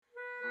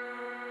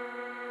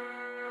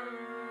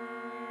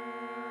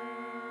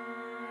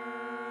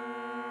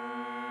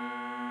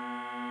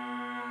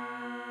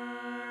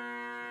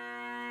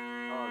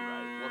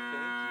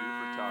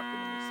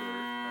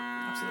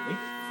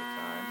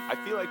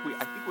feel like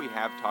I think we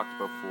have talked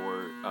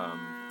before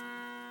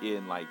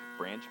in like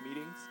branch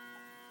meetings,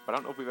 but I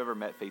don't know if we've ever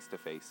met face to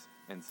face.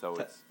 And so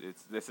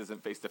this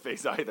isn't face to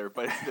face either,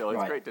 but still,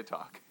 it's great to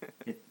talk.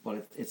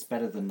 It's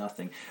better than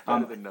nothing.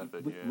 Better than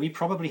nothing. Yeah. We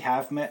probably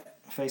have met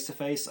face to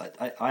face.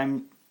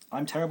 I'm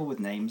terrible with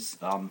names.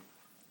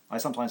 I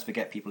sometimes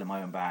forget people in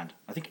my own band.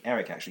 I think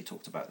Eric actually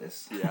talked about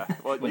this. Yeah,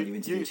 well, when you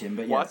interviewed him.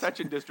 But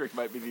Wasatch and District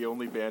might be the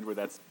only band where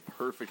that's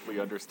perfectly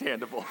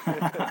understandable.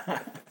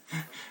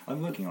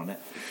 I'm working on it.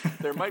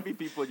 There might be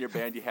people in your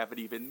band you haven't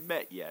even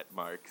met yet,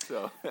 Mark.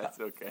 So that's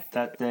okay.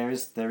 That there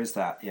is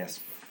that. Yes.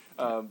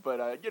 But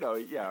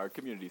our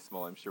community's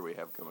small. I'm sure we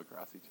have come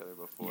across each other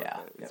before. Yeah,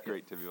 it's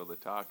great to be able to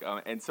talk.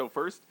 And so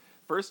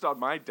first on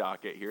my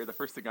docket here, the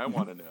first thing I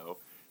want to know: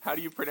 how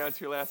do you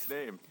pronounce your last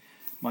name?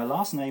 My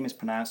last name is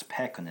pronounced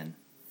Pekkonen.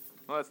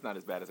 Well, that's not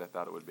as bad as I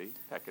thought it would be.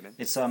 Pekkonen.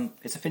 It's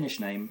a Finnish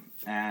name,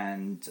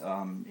 and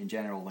in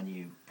general, when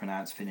you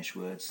pronounce Finnish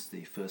words,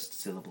 the first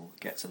syllable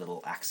gets a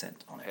little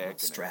accent on it,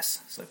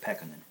 stress. So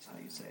Pekkonen is how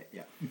you say it.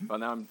 Yeah.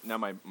 Well, now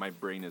my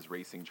brain is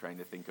racing trying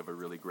to think of a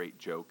really great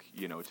joke,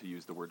 to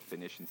use the word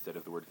Finnish instead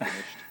of the word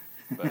finished.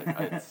 But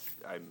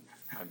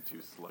I'm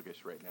too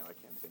sluggish right now. I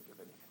can't think of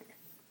anything.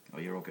 Oh,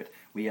 you're all good.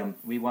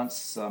 We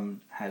once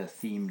had a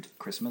themed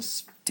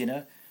Christmas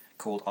dinner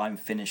called "I'm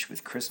Finnish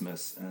with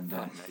Christmas," and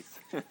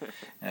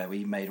nice.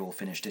 We made all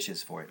Finnish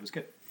dishes for it. It was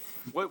good.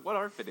 What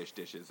are Finnish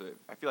dishes?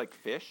 I feel like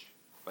fish.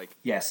 Like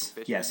yes,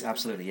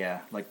 absolutely,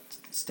 yeah. Like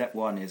step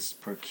one is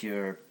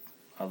procure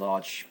a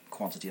large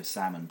quantity of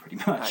salmon, pretty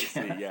much. I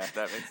see. Yeah,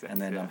 that makes sense.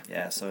 And then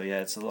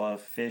it's a lot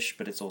of fish,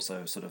 but it's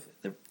also sort of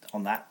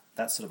on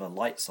that's sort of a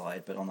light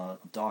side, but on a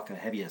darker,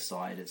 heavier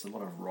side, it's a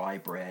lot of rye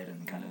bread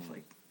and kind of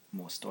like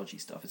more stodgy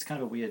stuff. It's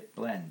kind of a weird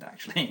blend,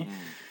 actually.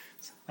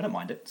 I don't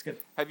mind it. It's good.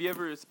 Have you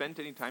ever spent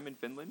any time in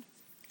Finland?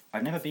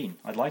 I've never been.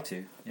 I'd like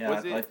to. Yeah.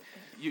 Was it,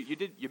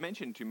 you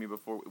mentioned to me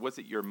before, was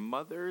it your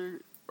mother,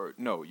 or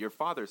no, your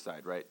father's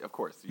side, right? Of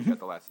course, you got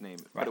the last name.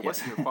 But it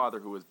wasn't your father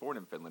who was born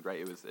in Finland,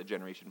 right? It was a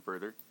generation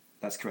further?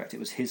 That's correct.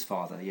 It was his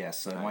father, yes.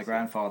 So my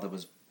grandfather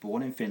was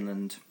born in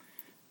Finland,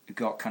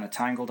 got kind of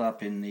tangled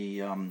up in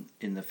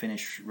the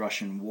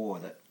Finnish-Russian war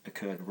that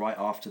occurred right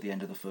after the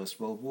end of the First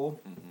World War,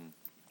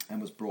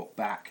 and was brought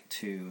back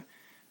to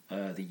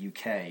the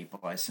UK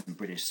by some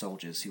British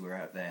soldiers who were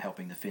out there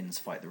helping the Finns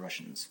fight the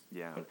Russians.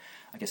 Yeah. But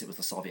I guess it was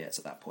the Soviets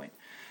at that point.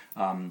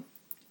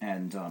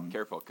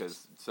 Careful,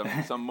 because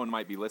someone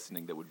might be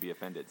listening that would be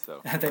offended.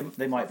 So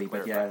they might be,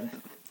 but yeah,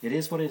 it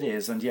is what it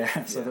is. And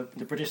so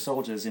the British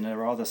soldiers, in a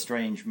rather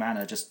strange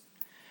manner, just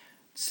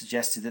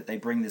suggested that they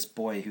bring this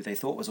boy who they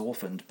thought was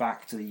orphaned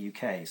back to the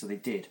UK. So they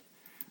did.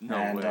 No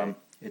way.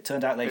 It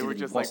turned out later they were that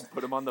just he wasn't. Like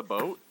put him on the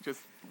boat.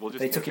 We'll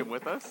just take him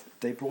with us.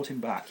 They brought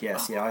him back.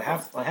 Yes, I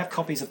have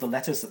copies of the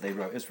letters that they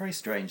wrote. It was very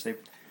strange. They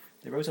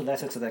wrote a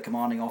letter to their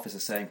commanding officer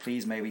saying,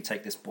 "Please, may we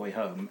take this boy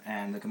home?"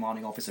 And the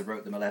commanding officer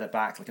wrote them a letter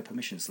back, like a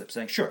permission slip,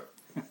 saying, "Sure."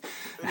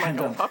 Like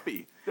a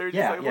puppy. They're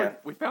just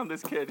 "Look, we found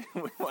this kid.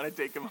 We want to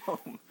take him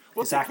home.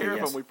 We'll take care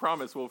of him. We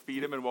promise. We'll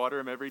feed him and water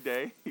him every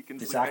day. He can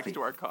sleep next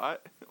to our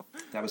cot."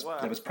 That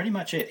was pretty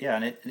much it. Yeah,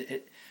 and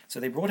it so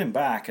they brought him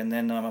back, and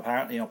then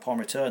apparently upon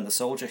return, the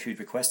soldier who'd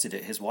requested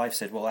it, his wife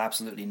said, "Well,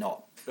 absolutely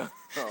not,"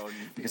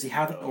 because he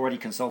hadn't already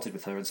consulted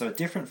with her, and so a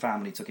different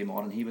family took him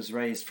on, and he was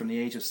raised from the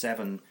age of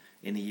 7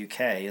 in the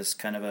UK as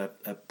kind of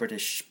a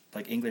British,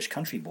 like English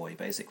country boy,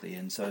 basically,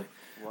 and so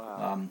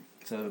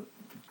so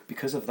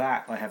because of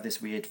that, I have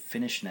this weird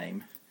Finnish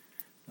name,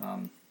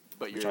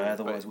 which I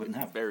otherwise wouldn't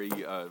have. Very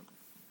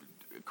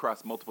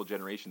across multiple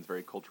generations,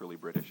 very culturally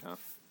British, huh?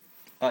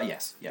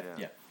 Yes, yeah.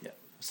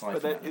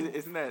 But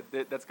isn't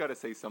that's got to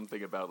say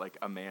something about like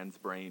a man's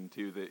brain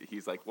too. That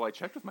he's like, well, I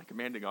checked with my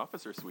commanding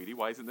officer, sweetie.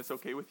 Why isn't this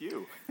okay with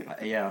you?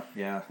 Yeah.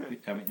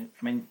 I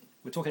mean,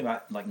 we're talking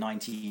about like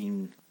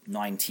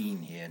 1919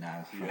 here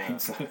now,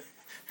 right? So,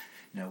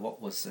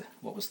 what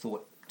was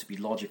thought to be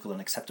logical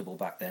and acceptable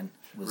back then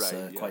was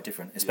quite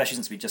different, especially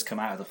since we'd just come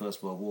out of the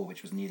First World War,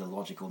 which was neither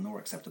logical nor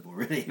acceptable,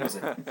 really, was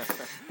it?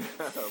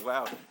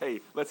 Wow.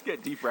 Hey, let's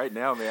get deep right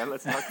now, man.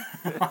 Let's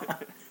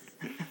talk.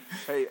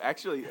 Hey,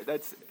 actually,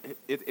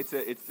 it's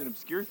an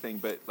obscure thing,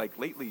 but like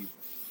lately,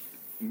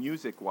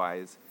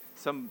 music-wise,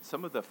 some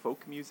of the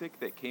folk music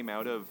that came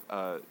out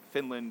of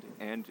Finland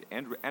and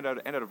out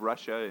of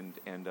Russia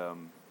and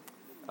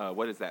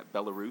what is that?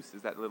 Belarus?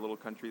 Is that the little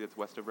country that's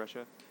west of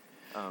Russia?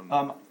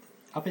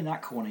 Up in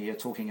that corner, you're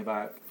talking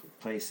about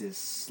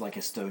places like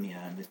Estonia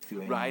and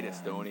Lithuania. Right,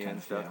 Estonia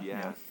and stuff.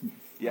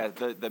 Yeah.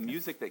 The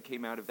music that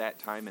came out of that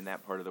time in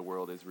that part of the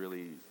world is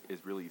really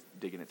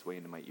digging its way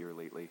into my ear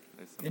lately.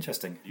 There's some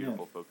interesting,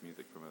 beautiful folk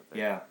music from out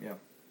there. Yeah.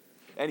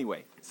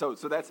 Anyway, so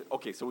that's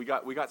okay. So we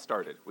got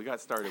started. We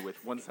got started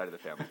with one side of the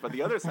family, but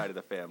the other side of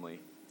the family,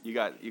 you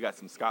got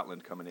some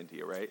Scotland coming into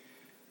you, right?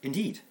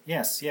 Indeed,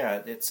 yes,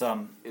 yeah. It's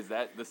Is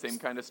that the same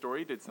kind of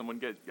story? Did someone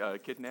get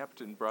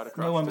kidnapped and brought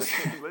across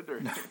to England?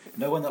 Or?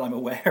 No one that I'm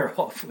aware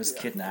of was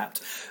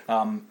kidnapped.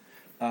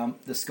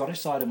 The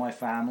Scottish side of my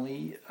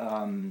family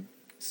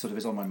sort of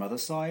is on my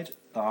mother's side,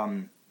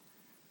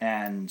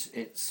 and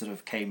it sort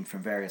of came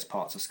from various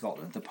parts of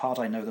Scotland. The part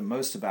I know the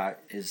most about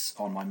is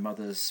on my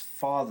mother's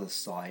father's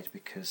side,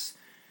 because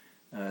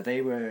they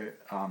were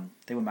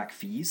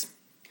MacPhees,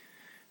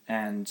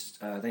 and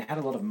they had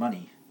a lot of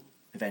money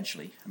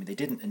eventually. I mean, they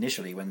didn't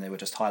initially when they were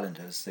just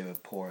Highlanders. They were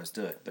poor as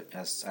dirt, but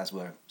as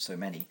were so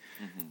many.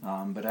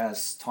 But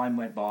as time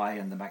went by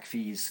and the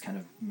MacPhees kind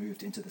of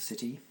moved into the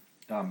city,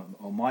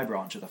 or my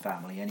branch of the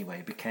family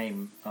anyway,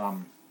 became...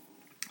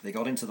 they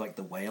got into like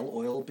the whale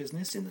oil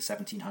business in the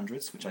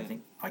 1700s, which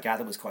I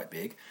gather was quite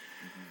big.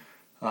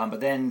 But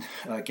then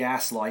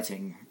gas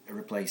lighting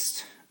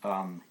replaced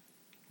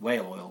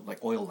whale oil,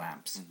 like oil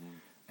lamps.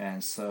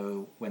 And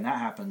so when that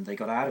happened, they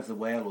got out of the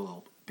whale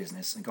oil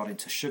business and got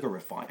into sugar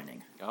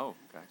refining. Oh,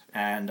 gotcha.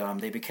 And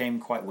they became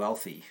quite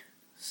wealthy.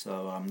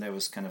 So there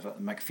was kind of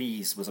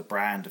MacPhees was a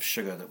brand of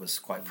sugar that was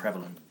quite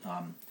prevalent,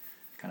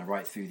 kind of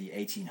right through the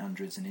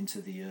 1800s and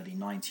into the early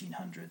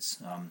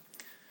 1900s.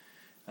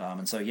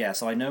 And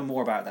so I know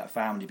more about that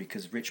family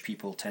because rich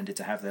people tended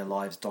to have their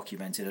lives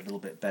documented a little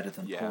bit better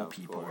than poor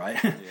people, right?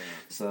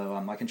 So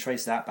I can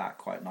trace that back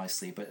quite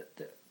nicely.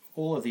 But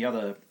all of the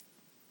other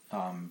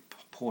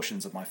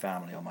portions of my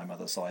family on my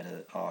mother's side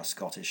are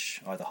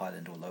Scottish, either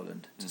Highland or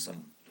Lowland, to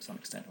some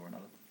extent or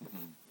another.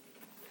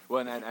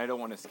 Well, and I don't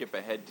want to skip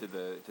ahead to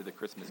the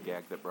Christmas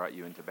gag that brought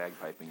you into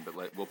bagpiping, but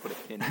we'll put a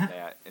pin in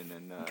that, and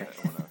then I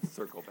want to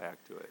circle back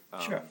to it.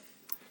 Sure.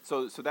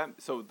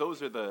 So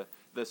those are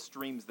the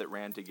streams that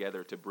ran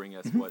together to bring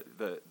us what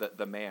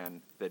the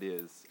man that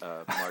is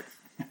Marc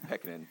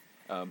Pekkanen.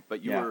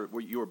 But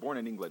you were born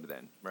in England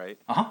then, right?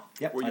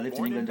 Yep. Were you I lived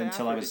born in England Bath,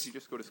 until or I was. Did you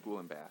just go to school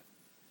in Bath?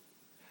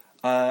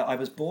 I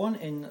was born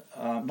in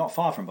not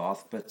far from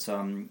Bath, but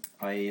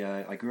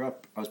I grew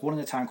up. I was born in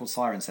a town called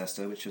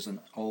Cirencester, which is an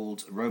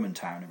old Roman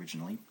town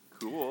originally.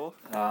 Cool.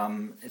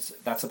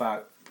 It's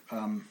about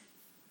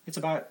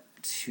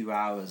 2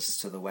 hours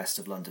to the west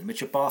of London,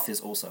 which Bath is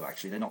also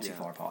actually. They're not too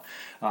far apart.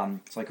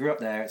 So I grew up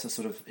there. It's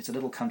a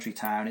little country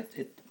town.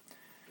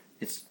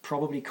 It's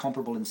probably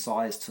comparable in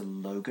size to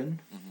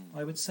Logan,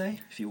 I would say,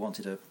 if you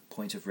wanted a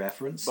point of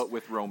reference. But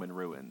with Roman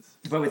ruins.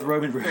 But with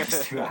Roman ruins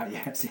throughout,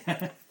 yes.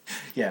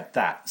 Yeah,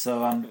 that.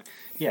 So,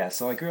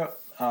 so I grew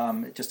up,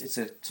 it's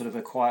a sort of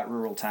a quiet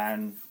rural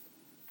town.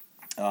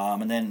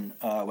 And then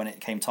when it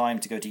came time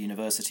to go to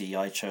university,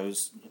 I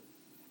chose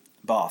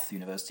Bath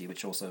University,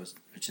 which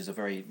is a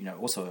very,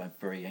 also a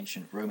very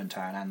ancient Roman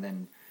town, and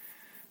then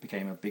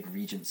became a big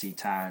regency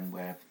town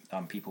where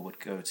people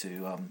would go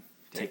to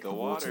take the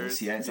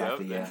waters. Yeah,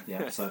 exactly. Yep.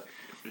 Yeah. So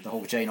the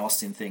whole Jane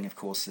Austen thing, of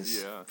course,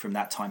 is from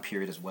that time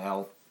period as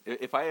well.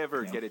 If I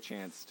ever get a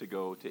chance to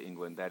go to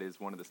England, that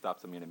is one of the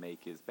stops I'm going to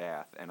make is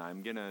Bath, and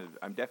I'm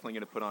definitely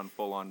going to put on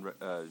full-on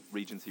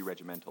Regency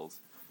regimentals.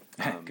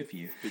 Good for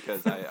you.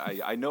 Because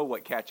I know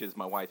what catches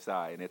my wife's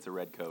eye, and it's a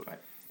red coat. Right.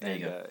 There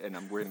you go. And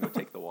we're going to go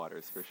take the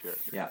waters for sure.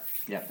 Yeah,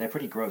 they're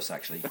pretty gross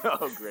actually.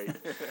 Oh, great.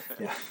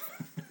 Yeah.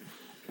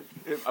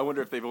 I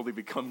wonder if they've only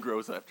become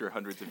gross after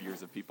hundreds of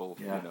years of people,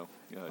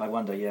 I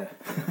wonder,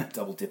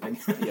 double dipping.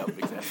 Yep,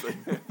 exactly.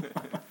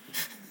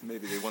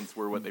 Maybe they once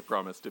were what they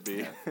promised to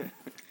be.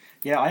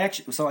 Yeah,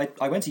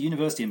 I went to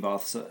university in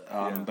Bath,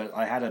 but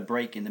I had a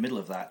break in the middle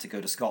of that to go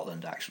to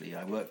Scotland. Actually,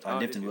 I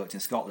lived and worked in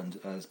Scotland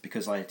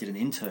because I did an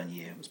intern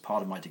year. It was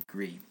part of my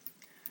degree.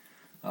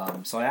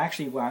 So I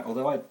actually went,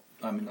 although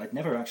I'd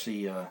never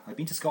actually I'd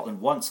been to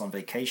Scotland once on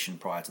vacation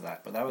prior to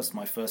that, but that was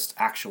my first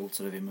actual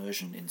sort of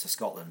immersion into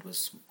Scotland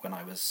was when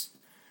I was,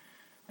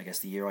 I guess,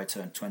 the year I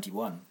turned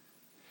 21.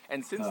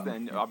 And since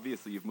then,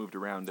 obviously, you've moved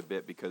around a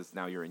bit because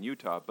now you're in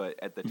Utah.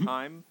 But at the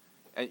time,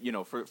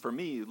 for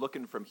me,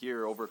 looking from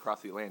here over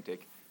across the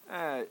Atlantic,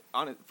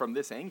 from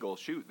this angle,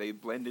 they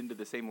blend into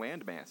the same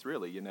landmass,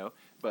 really,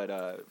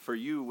 But for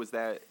you, was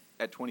that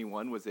at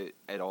 21? Was it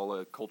at all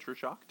a culture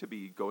shock to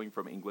be going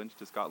from England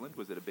to Scotland?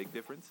 Was it a big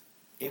difference?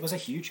 It was a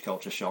huge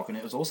culture shock, and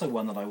it was also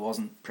one that I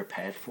wasn't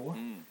prepared for,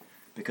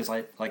 because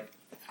I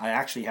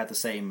actually had the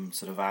same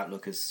sort of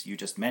outlook as you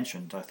just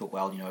mentioned. I thought,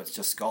 well, it's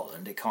just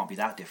Scotland; it can't be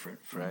that different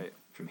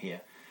from here.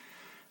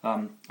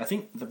 I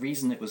think the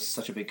reason it was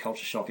such a big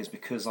culture shock is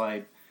because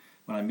when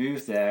I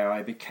moved there,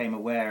 I became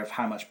aware of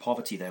how much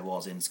poverty there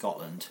was in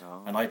Scotland,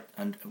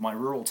 and my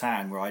rural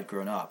town where I'd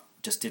grown up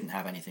just didn't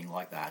have anything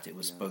like that. It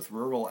was both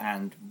rural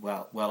and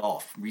well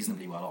off,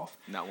 reasonably well off.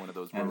 Not one of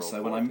those rural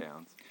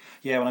towns.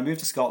 Yeah, when I moved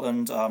to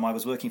Scotland, I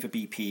was working for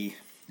BP.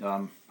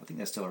 I think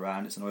they're still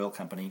around. It's an oil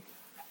company.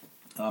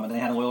 And they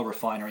had an oil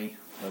refinery,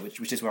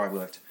 which is where I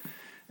worked.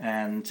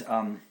 And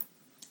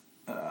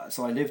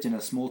so I lived in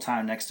a small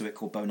town next to it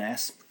called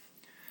Bowness.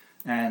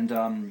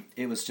 And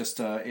it was just,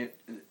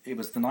 it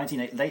was the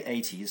late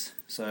 80s,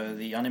 so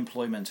the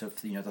unemployment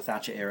of the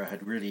Thatcher era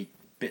had really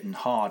bitten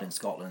hard in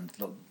Scotland.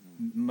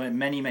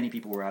 Many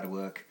people were out of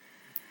work.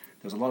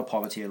 There was a lot of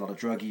poverty, a lot of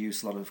drug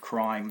use, a lot of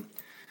crime.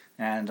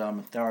 And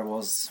there I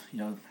was,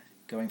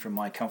 going from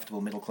my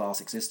comfortable middle class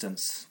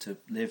existence to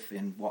live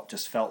in what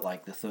just felt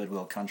like the third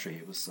world country.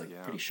 It was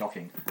pretty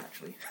shocking,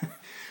 actually.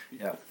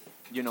 Yeah.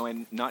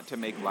 And not to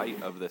make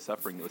light of the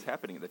suffering that was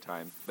happening at the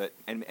time, but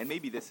and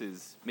maybe this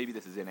is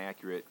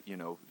inaccurate.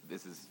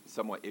 This is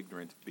somewhat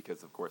ignorant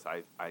because, of course,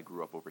 I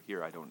grew up over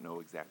here. I don't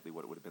know exactly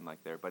what it would have been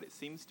like there, but it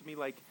seems to me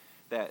like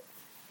that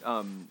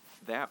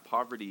that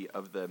poverty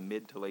of the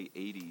mid to late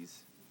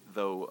 '80s,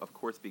 though of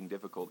course being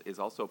difficult, is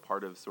also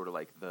part of sort of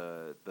like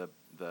the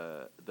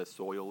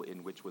soil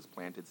in which was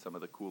planted some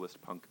of the coolest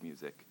punk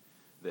music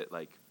that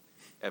like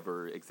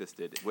ever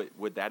existed.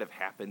 Would that have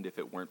happened if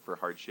it weren't for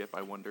hardship?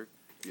 I wonder.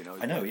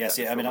 I know. Yes.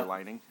 Yeah. I mean,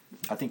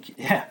 I think.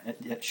 Yeah.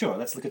 Sure.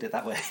 Let's look at it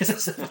that way.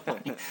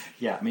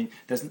 Yeah. I mean,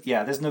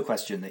 there's no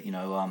question that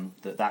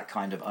that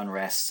kind of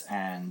unrest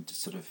and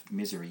sort of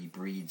misery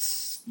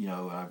breeds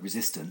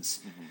resistance,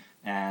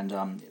 and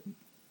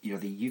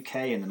the UK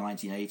in the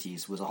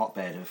 1980s was a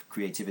hotbed of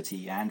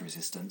creativity and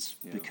resistance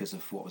because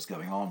of what was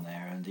going on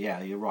there. And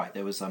yeah, you're right.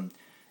 There was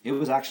it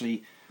was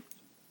actually.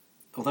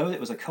 Although it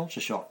was a culture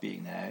shock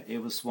being there,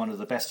 it was one of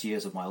the best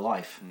years of my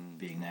life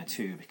being there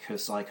too,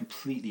 because I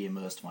completely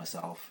immersed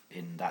myself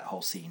in that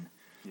whole scene.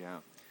 Yeah.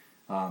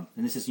 And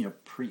this is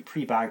pre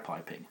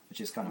bagpiping, which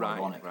is kind of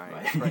ironic, right?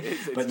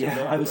 It's but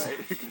yeah, I was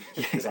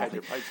yeah, exactly.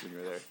 Your pipes when you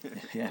were there.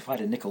 Yeah, if I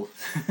had a nickel.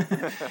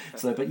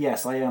 But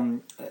yes,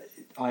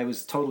 I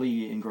was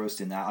totally engrossed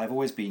in that. I've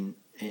always been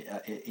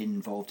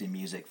involved in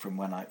music from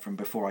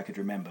before I could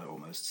remember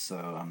almost.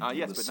 So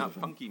yes, but not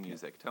punky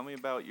music. Tell me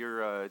about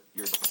your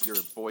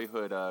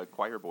boyhood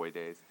choir boy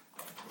days.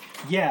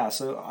 Yeah,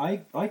 so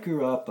I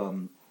grew up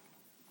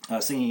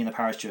singing in the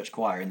parish church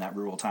choir in that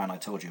rural town I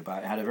told you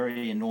about. It had a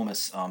very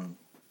enormous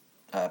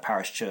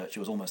parish church. It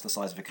was almost the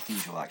size of a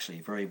cathedral,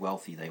 actually. Very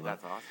wealthy they were.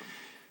 That's awesome.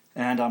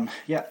 And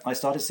I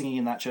started singing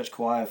in that church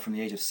choir from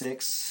the age of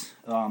 6.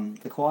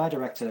 The choir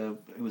director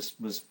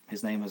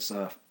his name was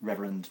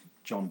Reverend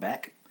John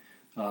Beck.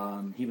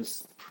 He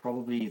was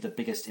probably the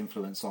biggest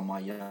influence on my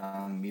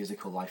young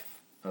musical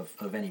life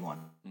of anyone,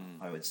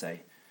 I would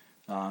say,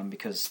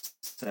 because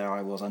there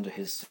I was under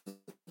his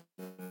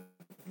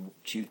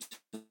tutelage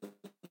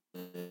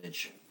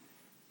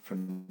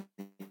from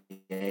the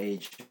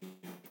age of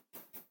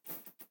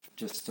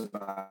just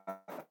about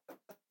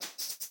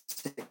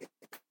 6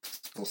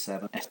 or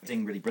 7,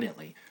 sing really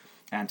brilliantly,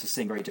 and to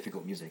sing very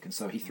difficult music. And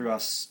so he threw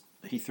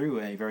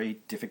a very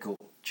difficult,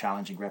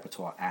 challenging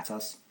repertoire at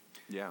us.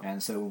 Yeah.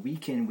 And so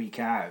week in, week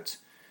out,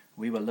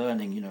 we were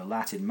learning,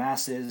 Latin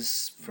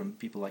masses from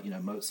people like,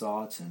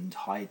 Mozart and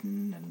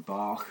Haydn and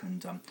Bach,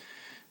 and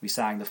we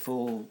sang the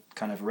full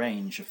kind of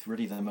range of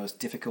really the most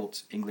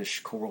difficult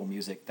English choral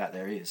music that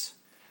there is.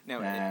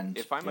 Now,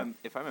 if I'm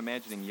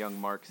imagining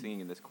young Marc singing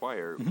in this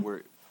choir,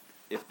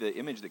 if the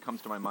image that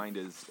comes to my mind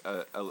is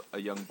a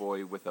young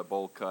boy with a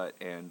bowl cut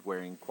and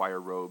wearing choir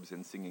robes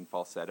and singing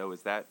falsetto,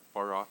 is that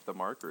far off the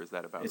mark, or is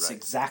that about right? It's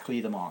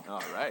exactly the mark.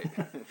 All right.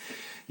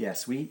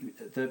 Yes,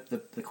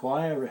 the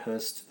choir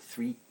rehearsed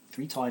three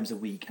times a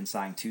week and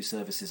sang 2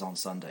 services on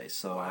Sundays.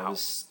 So wow.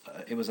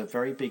 It was a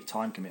very big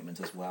time commitment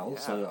as well. Yeah.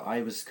 So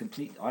I was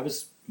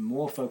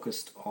more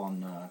focused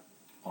on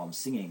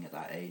singing at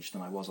that age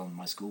than I was on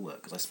my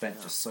schoolwork, because I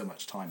spent just so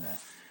much time there.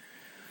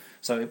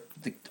 So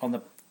on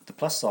the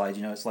plus side,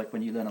 it's like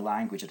when you learn a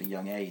language at a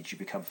young age, you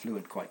become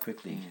fluent quite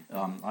quickly.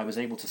 I was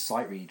able to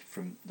sight read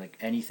from like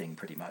anything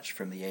pretty much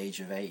from the age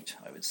of 8,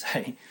 I would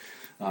say.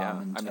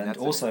 And that's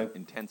also an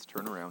intense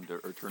turnaround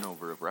or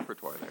turnover of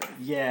repertoire there.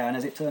 Yeah, and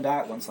as it turned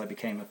out, once I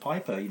became a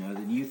piper, the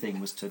new thing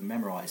was to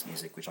memorize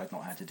music, which I'd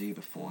not had to do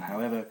before.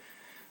 However,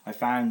 I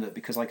found that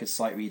because I could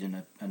sight read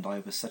and I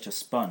was such a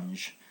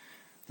sponge,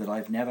 that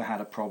I've never had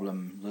a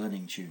problem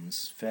learning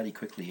tunes fairly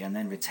quickly and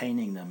then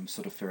retaining them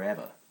sort of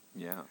forever.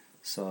 Yeah.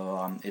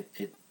 So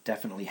it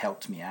definitely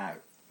helped me out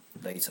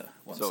later.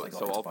 So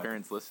all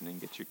parents listening,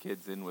 get your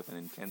kids in with an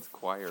intense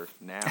choir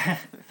now.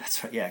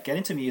 That's right. Yeah, get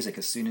into music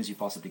as soon as you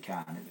possibly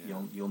can.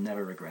 Yeah. You'll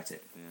never regret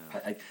it.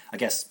 Yeah. I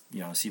guess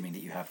assuming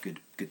that you have good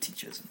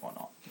teachers and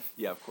whatnot.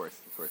 Yeah, of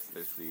course.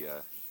 There's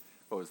the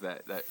what was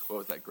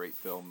that great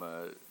film?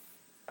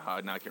 Now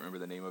I can't remember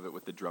the name of it,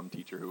 with the drum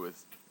teacher who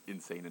was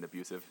insane and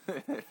abusive.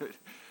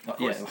 Of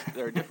course,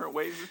 there are different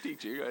ways of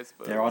teaching, I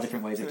suppose. There are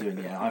different ways of doing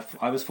it. Yeah.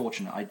 I was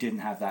fortunate. I didn't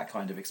have that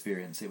kind of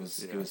experience. It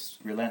was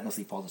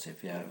relentlessly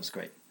positive. Yeah, it was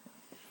great.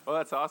 Well,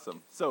 that's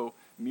awesome. So,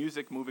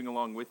 music moving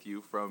along with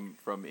you from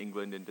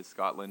England into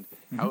Scotland.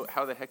 Mm-hmm.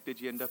 How the heck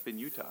did you end up in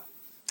Utah?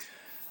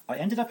 I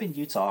ended up in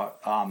Utah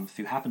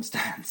through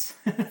happenstance.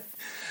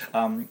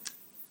 Don't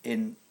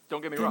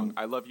get me wrong.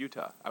 I love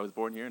Utah. I was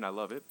born here and I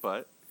love it,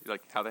 but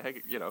like, how the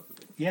heck,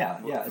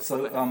 Yeah.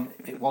 So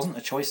it wasn't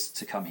a choice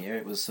to come here.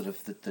 It was sort of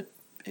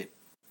it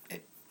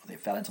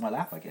fell into my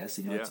lap, I guess.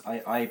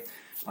 I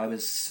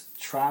was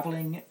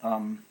traveling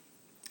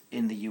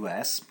in the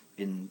US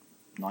in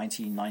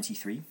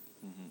 1993.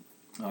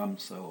 Mm-hmm.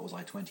 So what was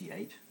I, 28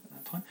 at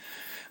that time?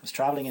 I was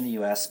traveling in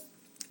the US,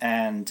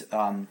 and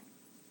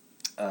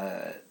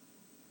I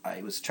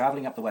was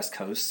traveling up the West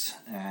Coast,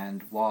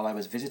 and while I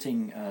was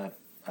visiting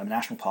a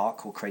national park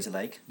called Crater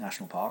Lake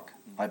National Park.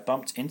 I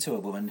bumped into a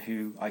woman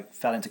who I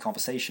fell into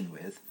conversation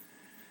with,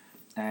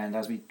 and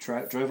as we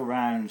drove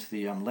around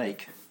the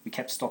lake, we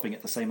kept stopping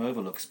at the same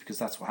overlooks because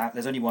that's what happens.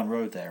 There's only one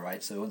road there,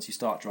 right? So once you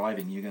start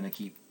driving, you're going to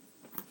keep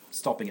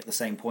stopping at the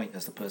same point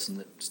as the person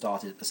that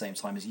started at the same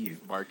time as you.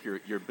 Mark,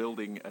 you're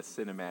building a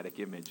cinematic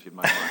image in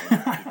my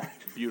mind.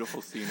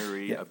 Beautiful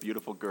scenery, a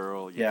beautiful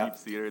girl. You keep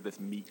seeing her, this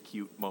meet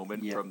cute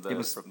moment from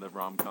the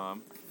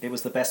rom-com. It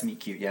was the best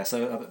meet cute, yeah.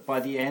 So by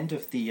the end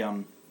of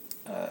the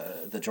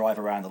drive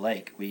around the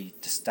lake, we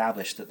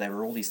established that there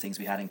were all these things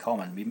we had in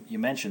common. You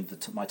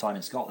mentioned my time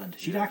in Scotland.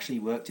 She'd actually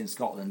worked in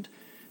Scotland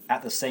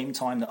at the same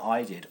time that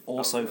I did,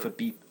 also for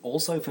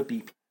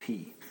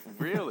BP.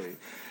 Really?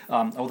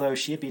 Although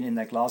she had been in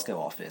their Glasgow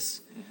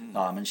office,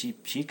 and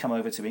she'd come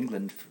over to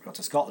England,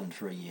 to Scotland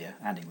for a year,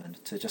 and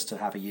England, to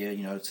have a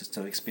year,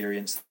 to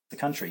experience the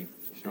country.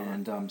 Sure.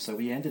 And so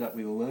we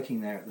were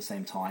working there at the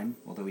same time,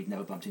 although we'd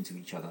never bumped into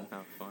each other.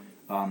 How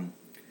fun.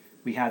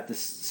 We had this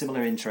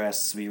similar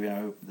interests.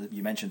 You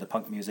mentioned the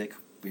punk music.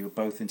 We were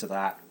both into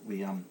that.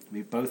 We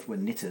both were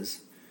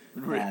knitters.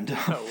 Really? And,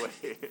 no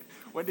way.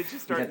 When did you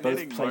start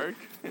knitting, Mark?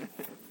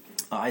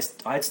 I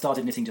had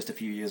started knitting just a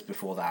few years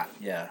before that,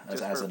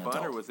 as an adult.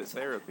 Or was it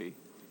therapy?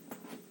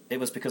 It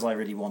was because I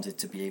really wanted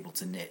to be able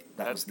to knit.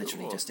 That was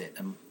literally cool. just it.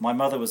 And my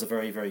mother was a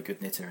very, very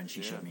good knitter, and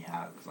she showed me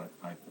how, because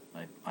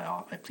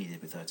I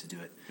pleaded with her to do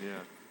it. Yeah.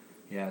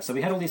 Yeah, so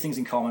we had all these things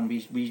in common.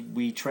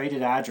 We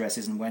traded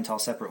addresses and went our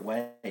separate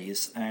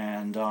ways,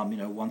 and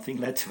one thing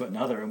led to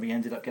another, and we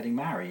ended up getting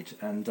married.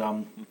 And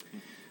how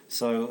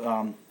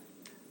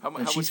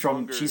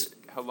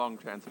long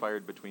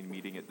transpired between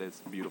meeting at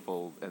this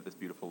beautiful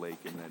lake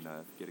and then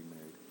getting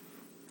married?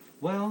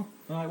 Well,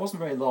 it wasn't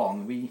very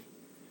long.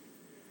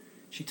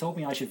 She told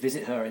me I should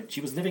visit her.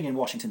 She was living in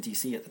Washington,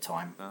 D.C. at the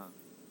time. Ah.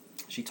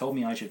 She told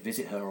me I should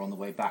visit her on the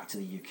way back to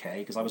the UK,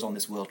 because I was on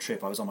this world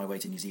trip. I was on my way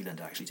to New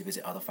Zealand, actually, to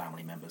visit other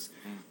family members.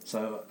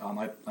 So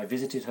I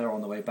visited her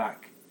on the way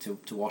back to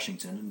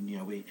Washington,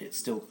 and it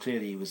still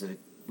clearly was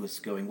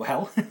going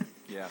well.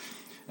 Yeah.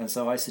 And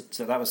so I said,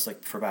 so that was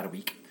like for about a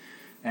week,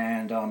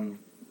 and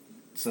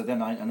so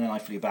then I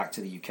flew back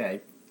to the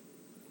UK,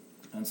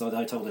 and so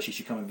I told her she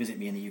should come and visit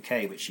me in the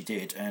UK, which she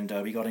did, and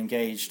we got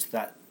engaged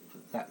that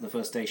the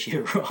first day she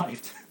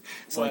arrived.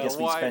 So I guess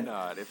why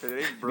not? If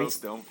it ain't broke,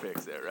 don't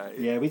fix it, right?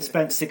 Yeah, we'd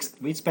spent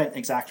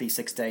exactly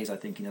 6 days, I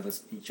think, in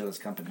each other's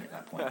company at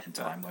that point in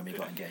time when we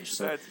got engaged.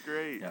 So that's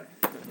great. Yeah,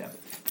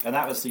 and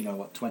that was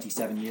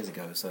 27 years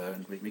ago. So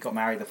we got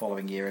married the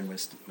following year, and we're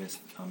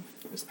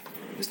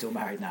still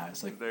married now.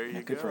 So there you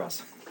go. Good for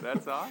us.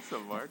 That's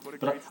awesome, Mark. What a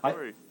great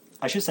story.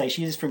 I should say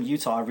she is from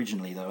Utah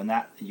originally, though, and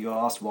that you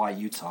asked why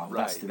Utah. Well,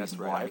 that's the reason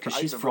why, because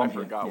she's from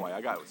here. I forgot why.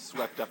 I got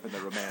swept up in the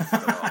romance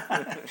of it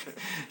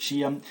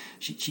all.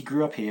 She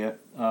grew up here,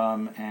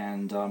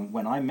 and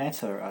when I met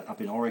her up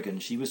in Oregon,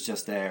 she was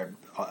just there.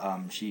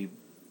 She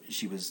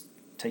was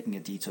taking a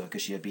detour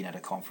because she had been at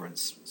a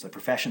conference. So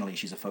professionally,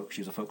 she was a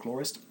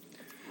folklorist.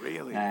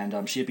 Really?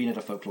 And she had been at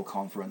a folklore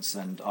conference,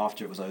 and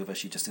after it was over,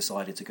 she just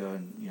decided to go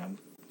and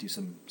do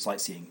some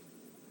sightseeing.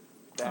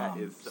 That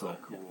is so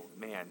cool. Yeah.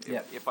 Man,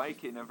 if I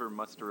can ever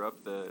muster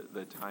up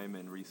the time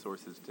and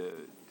resources to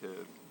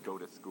go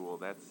to school,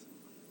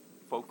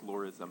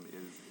 folklorism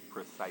is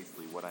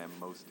precisely what I am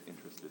most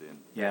interested in.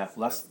 Yeah,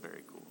 that's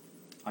very cool.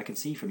 I can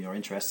see from your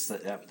interests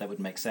that would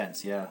make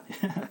sense. Yeah,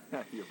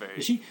 you're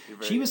very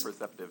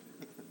perceptive.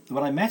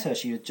 When I met her,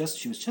 she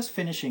was just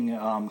finishing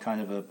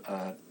kind of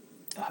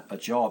a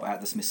job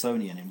at the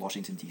Smithsonian in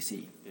Washington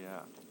D.C.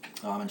 Yeah,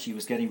 and she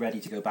was getting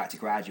ready to go back to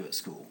graduate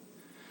school.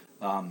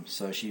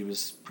 So she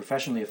was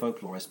professionally a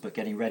folklorist, but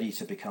getting ready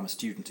to become a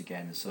student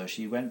again. So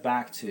she went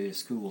back to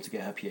school to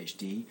get her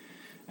PhD,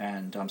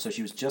 and so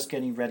she was just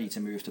getting ready to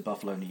move to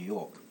Buffalo, New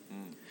York.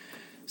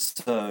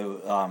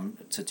 So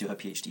to do her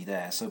PhD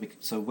there. So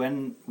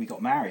when we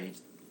got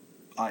married,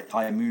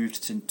 I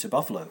moved to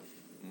Buffalo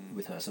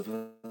with her. So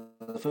for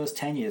the first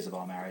 10 years of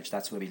our marriage,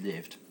 that's where we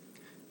lived,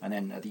 and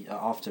then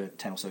after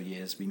 10 or so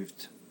years, we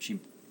moved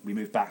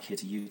back here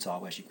to Utah,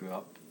 where she grew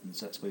up. And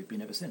so that's where we've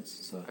been ever since.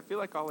 So I feel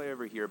like all I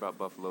ever hear about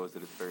Buffalo is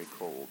that it's very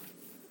cold.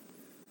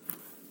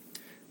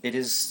 It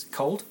is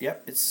cold.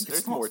 Yep.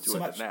 There's more to it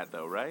than that,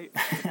 though, right?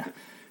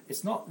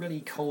 It's not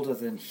really colder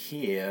than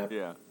here.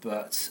 Yeah.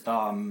 But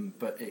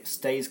it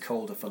stays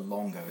colder for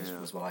longer.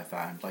 Was what I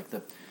found. Like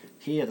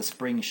here, the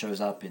spring shows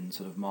up in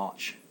sort of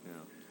March,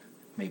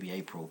 maybe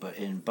April. But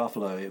in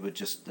Buffalo,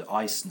 the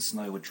ice and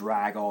snow would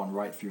drag on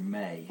right through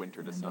May.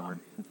 Winter to summer.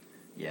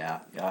 Yeah,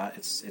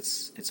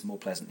 it's more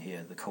pleasant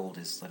here. The cold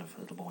is sort of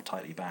a little more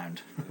tightly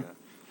bound.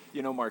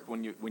 Yeah. Mark,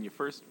 when you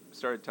first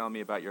started telling me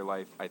about your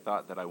life, I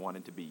thought that I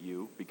wanted to be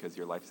you because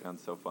your life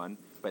sounds so fun.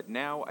 But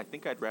now I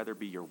think I'd rather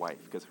be your wife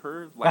because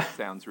her life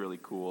sounds really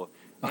cool,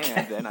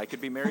 and then I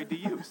could be married to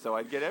you, so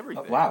I'd get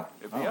everything. Wow,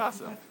 it'd be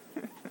awesome.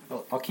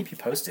 Well, I'll keep you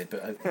posted,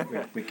 but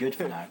we're good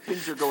for now.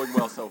 Things are going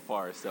well so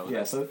far, so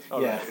yeah. So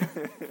right.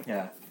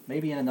 Yeah.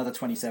 Maybe in another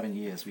 27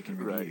 years we can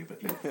review. Right.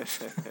 But. Yeah.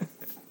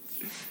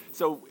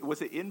 So,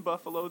 was it in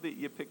Buffalo that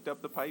you picked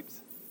up the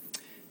pipes?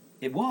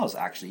 It was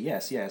actually,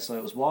 yes, yeah. So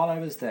it was while I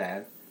was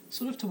there,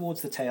 sort of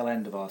towards the tail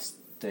end of our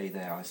stay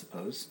there, I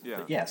suppose. Yeah.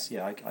 But yes,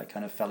 yeah, I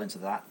kind of fell into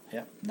that.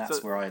 Yeah, and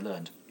that's where I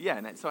learned. Yeah,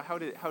 and so how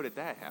did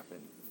that happen?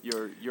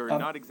 Your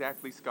not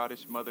exactly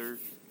Scottish mother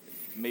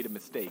made a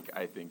mistake,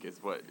 I think, is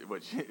what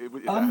she, is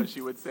that how she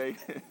would say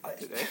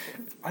today?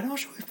 I'm not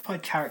sure if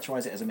I'd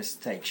characterize it as a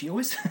mistake. She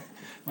always,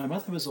 my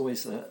mother was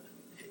always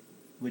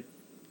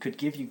could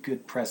give you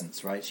good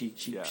presents, right?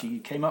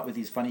 She came up with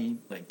these funny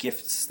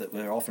gifts that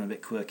were often a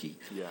bit quirky.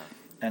 Yeah.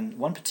 And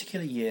one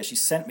particular year, she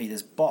sent me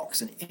this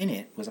box, and in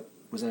it was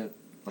a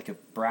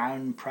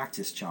brown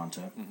practice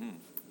chanter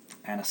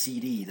and a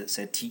CD that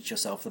said "Teach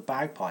Yourself the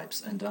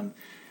Bagpipes." And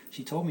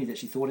she told me that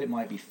she thought it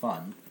might be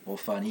fun or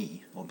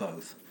funny or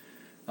both.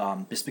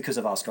 Just because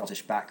of our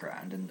Scottish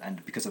background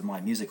and because of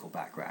my musical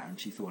background,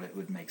 she thought it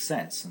would make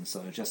sense. And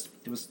so it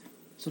was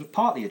sort of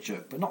partly a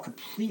joke, but not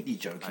completely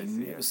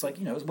joking. It was it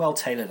was well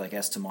tailored, I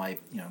guess, to my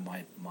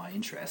my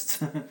interests.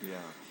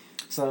 Yeah.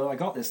 So I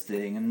got this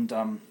thing,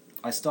 and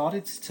I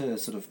started to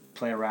sort of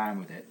play around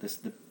with it.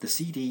 The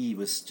CD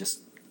was just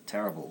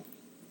terrible.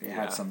 It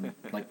had some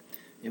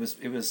it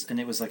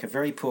was like a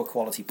very poor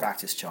quality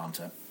practice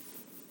chanter.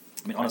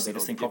 I mean, honestly,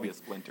 this thing probably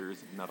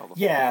splinters, not all the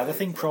the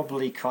thing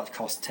probably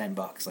cost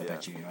 $10. I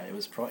bet you. Right? It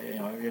was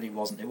it really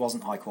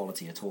wasn't high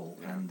quality at all.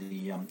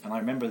 Yeah. And I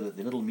remember that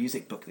the little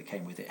music book that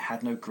came with it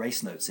had no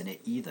grace notes in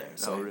it either.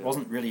 So it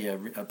wasn't really a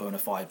bona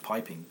fide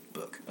piping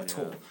book at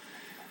all.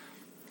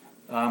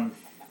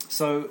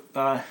 So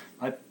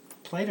I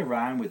played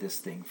around with this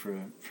thing for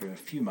a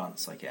few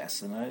months, I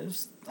guess, and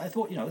I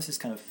thought this is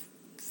kind of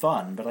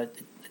fun, but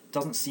it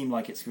doesn't seem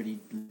like it's really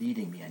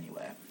leading me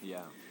anywhere.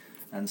 Yeah.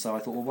 And so I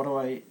thought,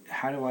 well,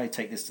 how do I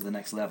take this to the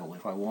next level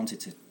if I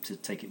wanted to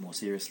take it more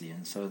seriously?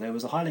 And so there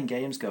was a Highland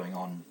Games going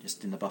on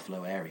just in the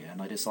Buffalo area,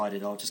 and I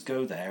decided I'll just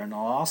go there and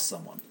I'll ask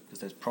someone, because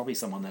there's probably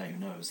someone there who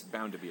knows.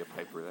 Bound to be a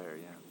piper there,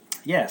 yeah.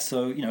 Yeah,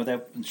 so,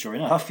 sure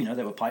enough,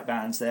 there were pipe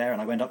bands there,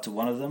 and I went up to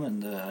one of them,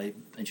 and I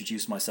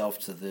introduced myself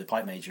to the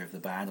pipe major of the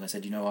band, and I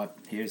said,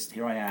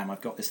 here I am,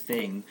 I've got this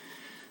thing,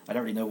 I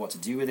don't really know what to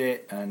do with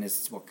it, and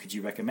what could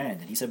you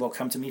recommend? And he said, well,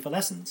 come to me for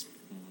lessons.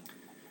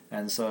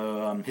 And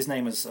so his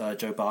name was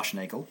Joe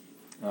Barschnagel.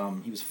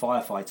 He was a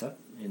firefighter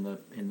in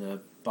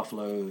the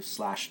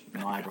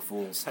Buffalo/Niagara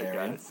Falls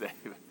area. I gotta say,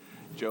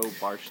 Joe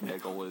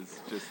Barschnagel is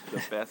just the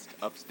best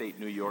upstate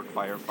New York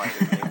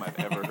firefighter name I've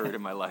ever heard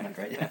in my life.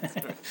 Great.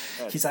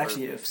 He's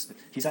actually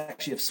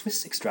of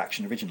Swiss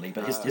extraction originally,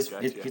 but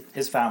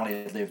his family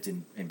had lived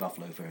in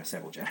Buffalo for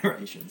several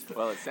generations. But,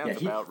 well, it sounds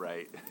about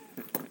right.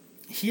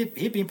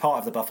 He'd been part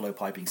of the Buffalo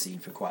piping scene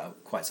for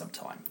quite some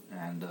time,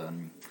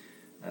 and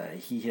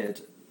he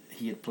had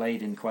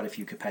played in quite a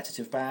few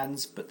competitive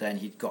bands, but then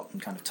he'd gotten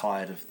kind of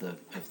tired of the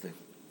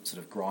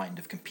sort of grind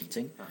of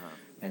competing,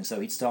 and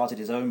so he'd started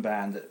his own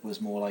band that was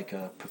more like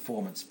a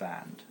performance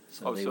band.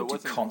 So they would do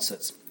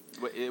concerts.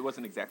 It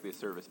wasn't exactly a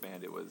service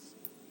band. It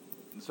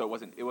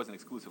wasn't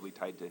exclusively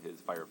tied to his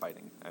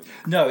firefighting.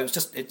 No, it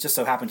just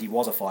so happened he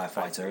was a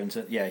firefighter, and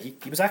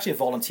he was actually a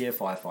volunteer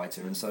firefighter,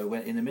 and so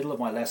when in the middle of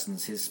my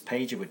lessons, his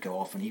pager would go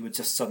off, and he would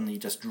just suddenly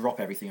just drop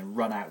everything and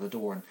run out the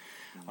door, and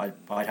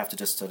I'd have to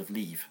just sort of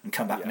leave and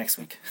come back next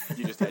week.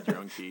 You just had your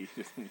own key,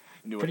 just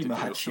knew pretty what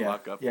to much, do to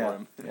lock up for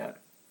him. Yeah.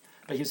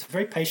 But he was a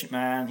very patient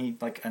man. He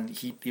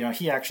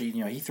actually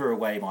he threw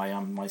away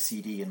my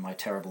CD and my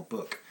terrible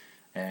book,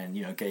 and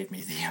gave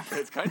me the.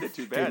 It's kind of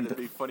too bad. It'd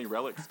be funny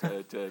relics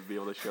to be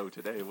able to show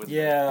today, wouldn't it?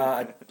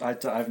 Yeah, I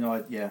have no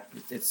idea.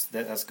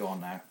 That's gone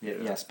now. Yeah.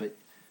 Yes, but.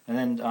 And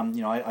then,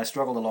 I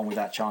struggled along with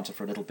that chanter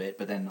for a little bit,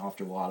 but then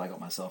after a while I got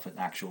myself an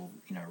actual,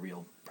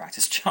 real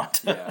practice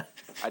chanter. Yeah,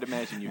 I'd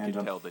imagine you could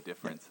tell the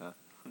difference, huh?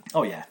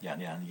 Oh, yeah,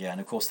 and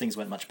of course things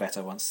went much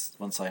better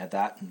once I had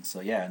that, and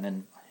so, and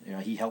then,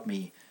 he helped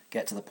me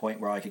get to the point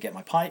where I could get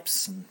my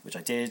pipes, which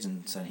I did,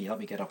 and so he helped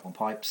me get up on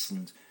pipes,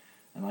 and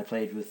I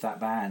played with that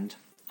band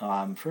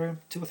for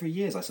 2 or 3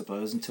 years, I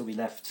suppose, until we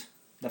left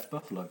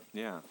Buffalo.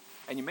 Yeah,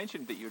 and you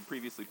mentioned that you had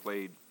previously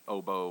played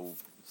oboe,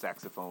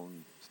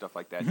 saxophone, stuff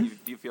like that. Mm-hmm.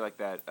 Do you feel like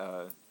that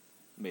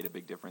made a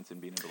big difference in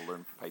being able to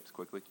learn pipes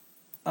quickly?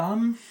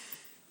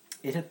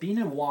 It had been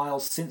a while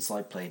since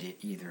I played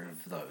either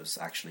of those,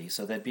 actually,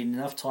 so there'd been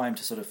enough time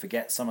to sort of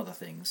forget some of the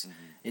things.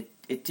 Mm-hmm.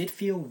 It did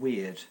feel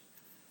weird.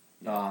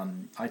 Yeah.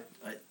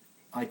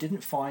 I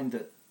didn't find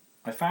that.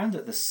 I found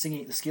that the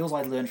skills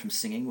I'd learned from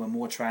singing were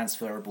more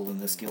transferable than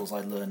the skills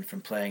I'd learned from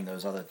playing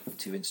those other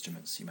 2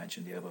 instruments you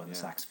mentioned, the oboe and the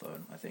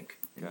saxophone, I think,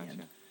 in the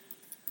end.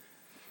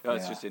 No,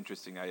 it's just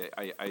interesting.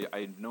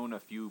 I've known a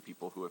few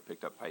people who have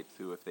picked up pipes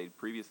who, if they'd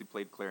previously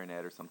played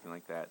clarinet or something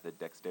like that, the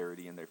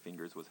dexterity in their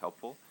fingers was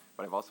helpful.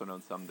 But I've also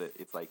known some that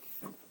it's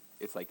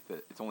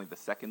only the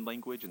second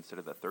language instead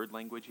of the third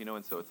language,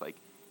 and so it's like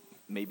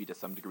maybe to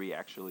some degree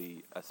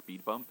actually a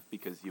speed bump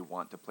because you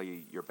want to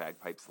play your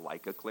bagpipes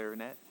like a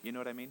clarinet. You know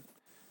what I mean?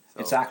 So.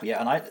 Exactly,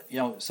 yeah,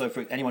 and so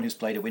for anyone who's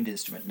played a wind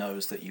instrument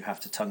knows that you have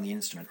to tongue the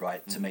instrument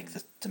right to make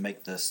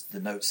the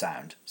note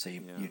sound. So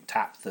you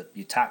tap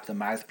the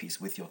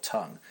mouthpiece with your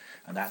tongue,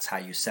 and that's how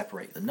you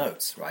separate the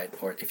notes, right?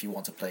 Or if you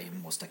want to play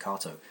even more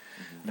staccato,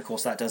 and of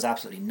course that does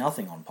absolutely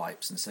nothing on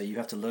pipes, and so you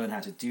have to learn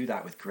how to do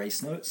that with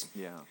grace notes.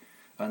 Yeah,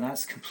 and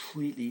that's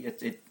completely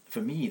it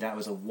for me. That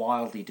was a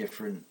wildly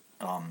different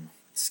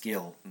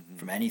skill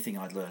from anything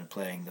I'd learned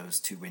playing those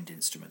two wind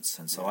instruments,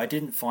 and so I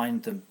didn't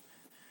find them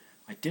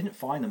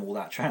all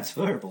that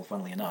transferable,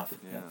 funnily enough.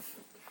 Yeah.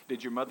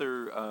 Did your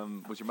mother,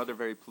 was your mother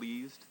very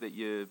pleased that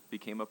you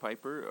became a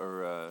piper,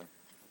 or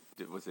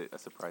was it a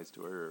surprise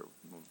to her,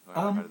 or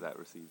how did that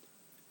receive?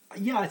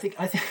 Yeah, I think,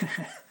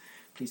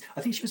 please,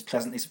 I think she was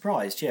pleasantly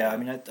surprised. Yeah, I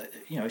mean,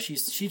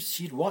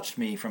 she'd watched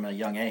me from a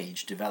young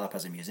age develop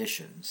as a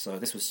musician, so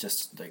this was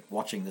just like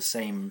watching the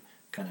same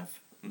kind of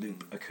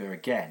loop occur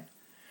again.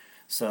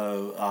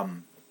 So,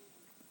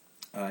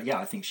 yeah,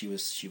 I think she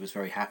was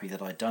very happy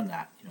that I'd done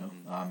that.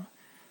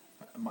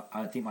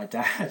 I think my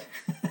dad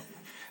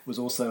was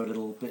also a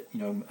little bit,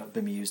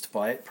 bemused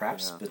by it,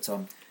 perhaps. Yeah. But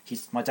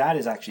my dad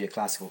is actually a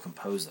classical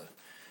composer,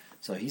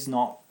 so he's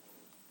not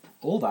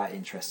all that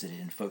interested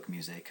in folk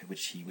music,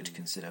 which he would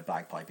consider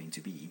bagpiping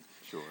to be.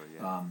 Sure.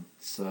 Yeah.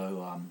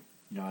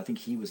 I think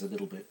he was a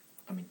little bit.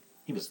 I mean,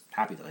 he was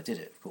happy that I did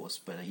it, of course,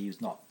 but he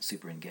was not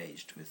super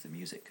engaged with the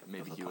music.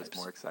 Maybe he was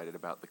more excited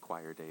about the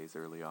choir days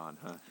early on,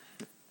 huh?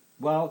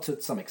 Well,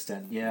 to some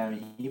extent, yeah. I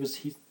mean,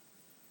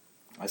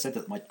 I said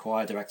that my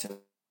choir director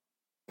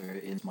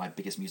is my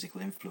biggest musical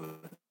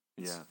influence.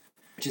 Yeah.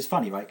 Which is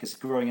funny, right? Because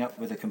growing up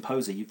with a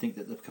composer, you'd think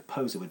that the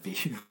composer would be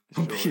your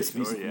biggest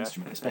musical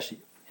instrument, especially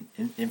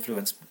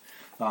influence.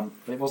 But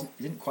it wasn't.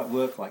 It didn't quite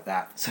work like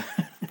that. So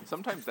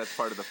sometimes that's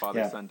part of the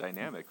father-son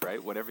dynamic,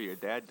 right? Whatever your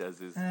dad does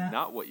is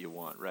not what you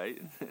want,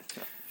 right?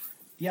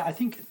 Yeah, I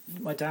think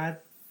my dad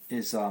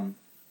is.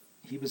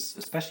 He was,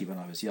 especially when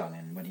I was young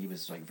and when he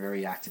was like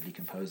very actively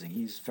composing,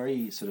 he's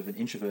very sort of an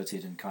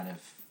introverted and kind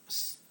of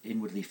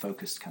inwardly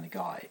focused kind of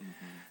guy.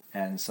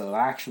 And so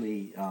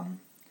actually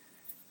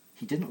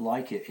he didn't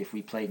like it if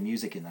we played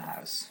music in the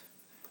house.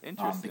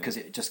 Interesting. Because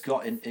it just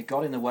got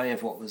in the way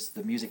of what was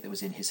the music that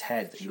was in his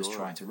head that he was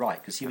trying to write,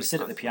 because he would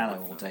sit at the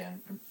piano all day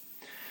and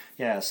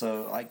yeah,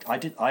 so I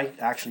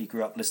actually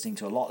grew up listening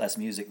to a lot less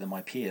music than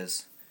my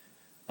peers,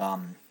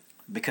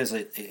 because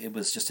it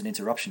was just an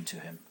interruption to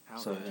him.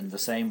 And the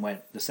same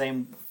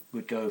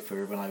would go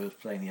for when I was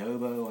playing the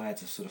oboe. I had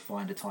to sort of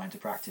find a time to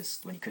practice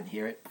when you couldn't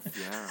hear it.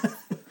 Yeah.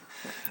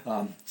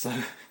 So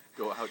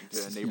go out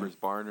into a neighbor's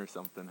barn or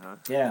something, huh?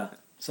 Yeah.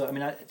 So I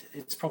mean,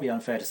 it's probably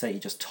unfair to say he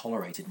just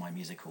tolerated my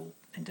musical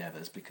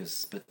endeavors,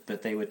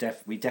 but they were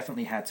we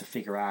definitely had to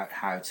figure out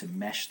how to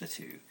mesh the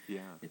two.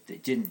 Yeah.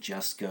 It didn't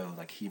just go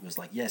like he was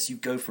like, yes, you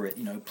go for it,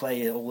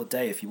 play it all the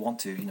day if you want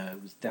to.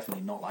 It was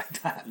definitely not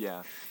like that.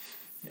 Yeah.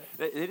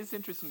 Yeah. It is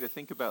interesting to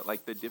think about,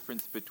 like, the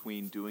difference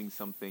between doing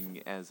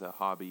something as a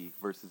hobby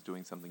versus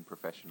doing something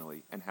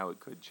professionally, and how it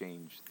could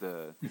change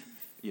the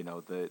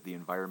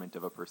environment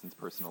of a person's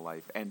personal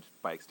life, and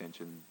by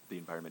extension, the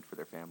environment for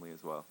their family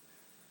as well.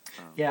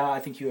 Yeah, I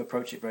think you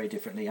approach it very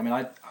differently. I mean,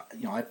 I've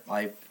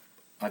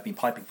been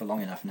piping for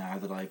long enough now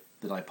that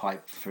I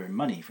pipe for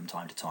money from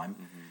time to time.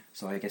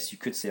 So I guess you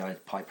could say I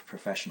pipe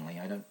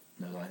professionally. I don't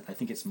know. I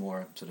think it's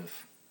more sort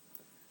of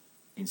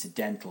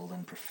incidental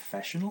than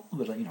professional,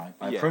 but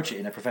I approach it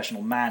in a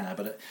professional manner.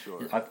 But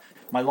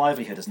my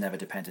livelihood has never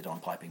depended on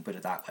piping, put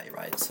it that way,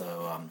 right?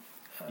 So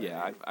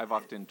I've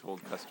often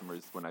told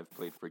customers when I've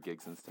played for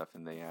gigs and stuff,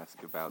 and they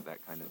ask about that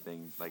kind of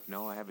thing, like,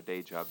 no, I have a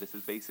day job. This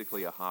is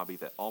basically a hobby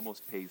that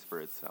almost pays for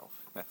itself.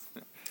 I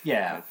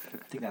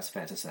think that's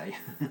fair to say.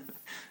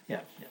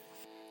 Yeah.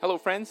 Hello,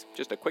 friends.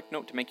 Just a quick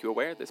note to make you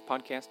aware, this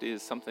podcast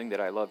is something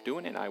that I love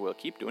doing, and I will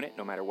keep doing it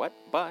no matter what.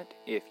 But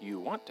if you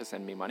want to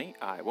send me money,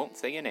 I won't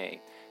say a nay.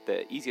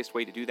 The easiest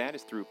way to do that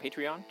is through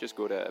Patreon. Just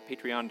go to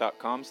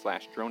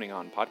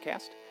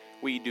patreon.com/droningonpodcast.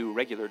 We do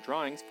regular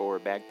drawings for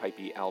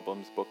bagpipey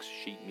albums, books,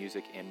 sheet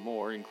music, and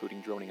more,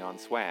 including Droning On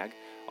swag.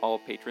 All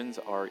patrons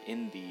are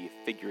in the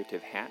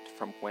figurative hat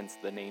from whence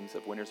the names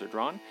of winners are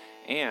drawn,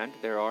 and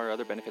there are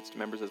other benefits to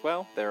members as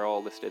well. They're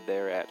all listed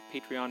there at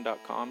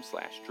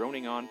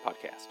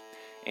patreon.com/droningonpodcast.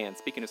 And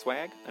speaking of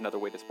swag, another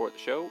way to support the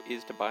show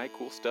is to buy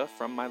cool stuff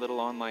from my little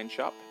online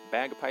shop,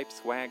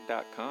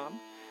 bagpipeswag.com.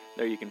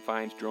 There you can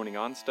find Droning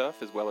On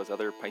stuff, as well as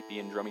other pipey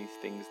and drummy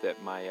things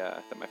that my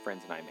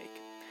friends and I make.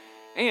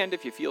 And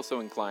if you feel so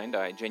inclined,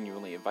 I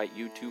genuinely invite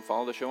you to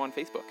follow the show on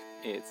Facebook.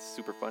 It's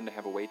super fun to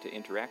have a way to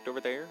interact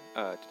over there,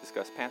 to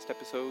discuss past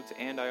episodes,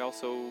 and I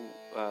also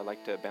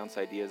like to bounce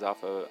ideas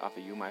off of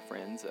you, my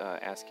friends,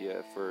 ask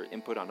you for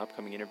input on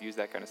upcoming interviews,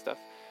 that kind of stuff.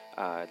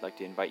 I'd like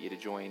to invite you to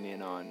join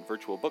in on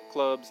virtual book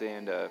clubs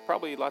and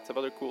probably lots of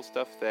other cool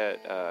stuff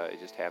that I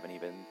just haven't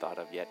even thought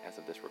of yet as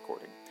of this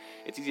recording.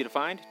 It's easy to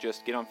find.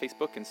 Just get on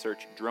Facebook and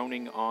search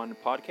Droning On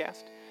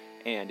Podcast.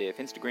 And if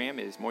Instagram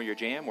is more your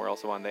jam, we're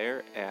also on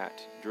there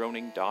at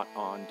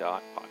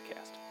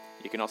droning.on.podcast.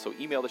 You can also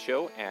email the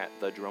show at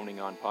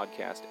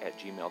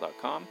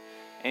thedroningonpodcast@gmail.com.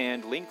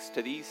 And links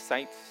to these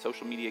sites,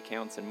 social media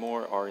accounts, and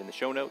more are in the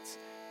show notes.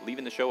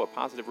 Leaving the show a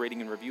positive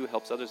rating and review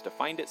helps others to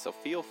find it, so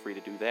feel free to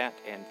do that.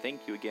 And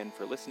thank you again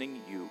for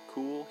listening, you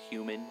cool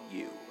human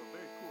you. Well,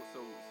 very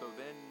cool. So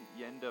then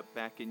you end up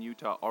back in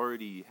Utah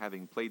already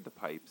having played the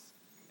pipes,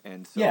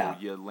 and so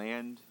you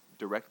land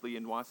directly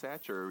in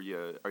Wasatch, or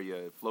are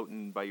you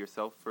floating by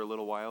yourself for a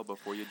little while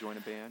before you join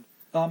a band?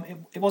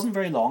 It wasn't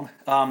very long.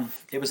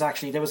 It was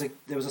actually there was a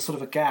sort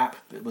of a gap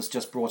that was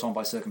just brought on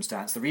by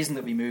circumstance. The reason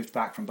that we moved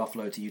back from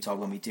Buffalo to Utah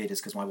when we did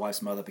is because my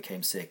wife's mother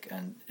became sick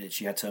and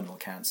she had terminal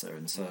cancer,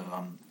 and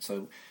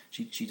so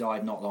she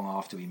died not long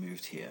after we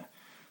moved here,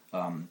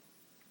 and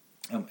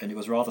it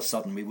was rather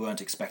sudden. We weren't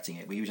expecting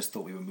it. We just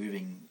thought we were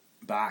moving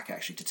back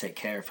actually to take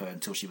care of her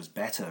until she was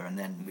better, and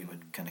then we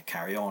would kind of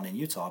carry on in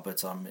Utah.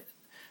 But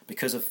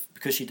because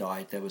she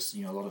died, there was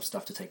a lot of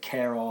stuff to take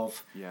care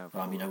of.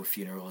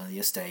 Funeral and the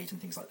estate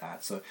and things like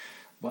that. So,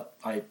 what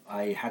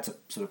I had to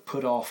sort of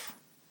put off.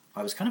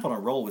 I was kind of on a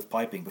roll with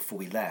piping before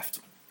we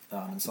left,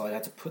 and so I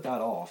had to put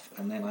that off.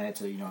 And then I had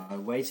to I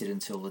waited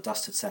until the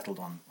dust had settled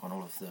on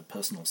all of the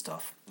personal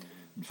stuff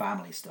and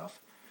family stuff.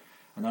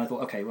 And then I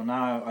thought, okay, well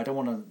now I don't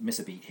want to miss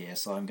a beat here,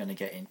 so I'm going to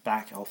get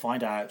back. I'll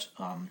find out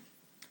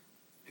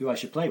who I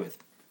should play with,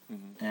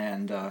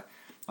 and.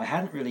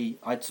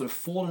 I'd sort of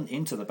fallen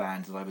into the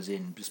band that I was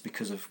in just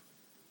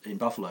in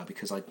Buffalo,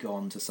 because I'd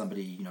gone to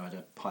somebody, at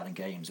a Highland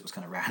Games. It was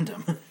kind of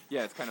random.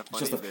 Yeah, it's kind of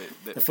funny. Just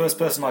the first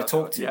person I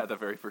talked to. Yeah, the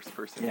very first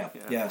person.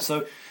 Yeah.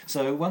 So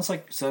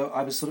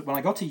I was sort of, when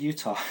I got to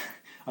Utah,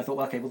 I thought,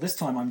 okay, well this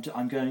time I'm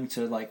going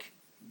to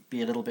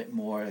be a little bit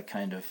more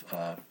kind of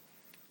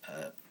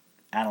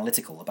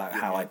analytical about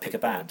how I pick a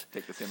band.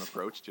 Take the same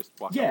approach, just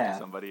walk up to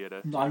somebody at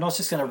a... No, I'm not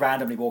just going to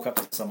randomly walk up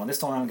to someone. This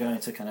time I'm going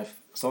to kind of...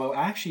 So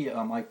actually,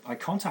 I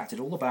contacted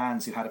all the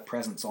bands who had a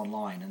presence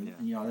online, and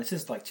this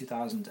is like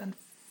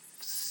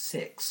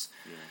 2006.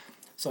 Yeah.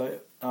 So,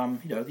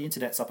 the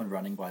internet's up and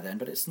running by then,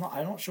 but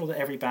I'm not sure that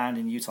every band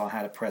in Utah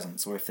had a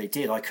presence, or if they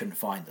did, I couldn't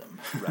find them.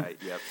 Right,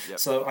 yep.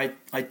 So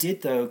I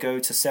did, though, go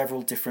to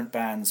several different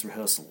bands'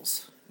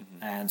 rehearsals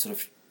and sort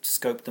of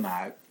scoped them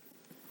out,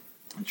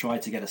 and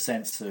tried to get a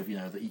sense of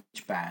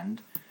each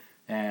band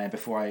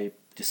before I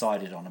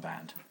decided on a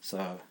band.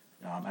 So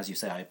as you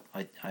say,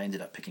 I ended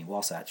up picking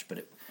Wasatch,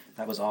 but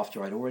that was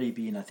after I'd already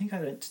been. I think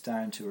I went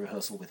down to a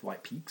rehearsal with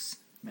White Peaks,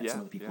 met some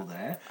of the people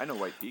there. I know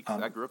White Peaks.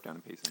 I grew up down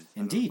in Payson.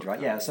 Indeed,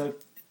 right? Yeah. So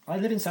I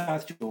live in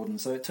South Jordan,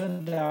 so it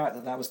turned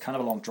out that was kind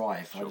of a long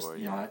drive. Sure,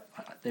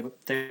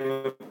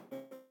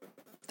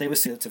 they were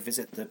to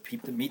visit the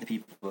people, meet the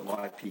people at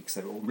White Peaks.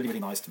 They were all really, really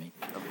nice to me.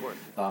 Of course.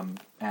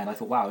 And I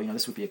thought, wow,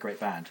 this would be a great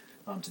band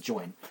to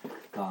join.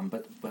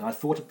 But I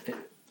thought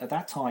at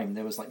that time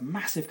there was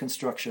massive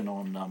construction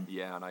on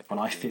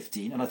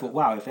I-15, and I thought,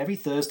 wow, if every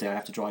Thursday I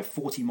have to drive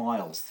 40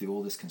 miles through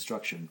all this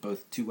construction,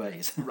 both two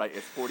ways. Right,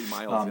 it's 40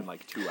 miles in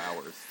 2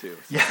 hours too.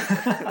 So.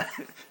 Yeah.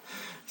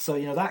 So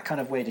that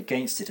kind of weighed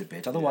against it a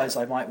bit. Otherwise,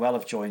 I might well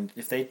have joined.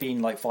 If they'd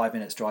been 5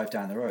 minutes drive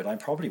down the road, I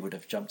probably would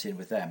have jumped in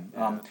with them.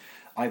 Yeah.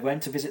 I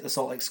went to visit the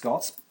Salt Lake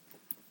Scots.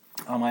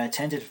 I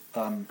attended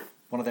one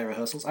of their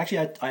rehearsals.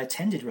 Actually, I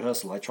attended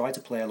rehearsal. I tried to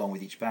play along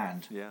with each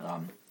band.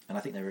 Yeah. And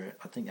I think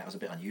that was a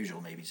bit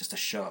unusual, maybe, just to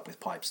show up with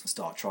pipes and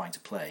start trying to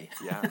play.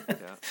 Yeah.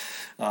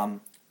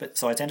 But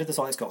so I attended the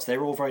Salt Lake Scots. They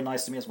were all very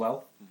nice to me as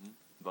well.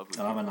 Mm-hmm.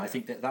 Lovely. And I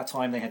think that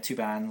time they had two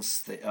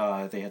bands. They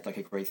had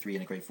a grade 3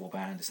 and a grade 4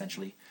 band,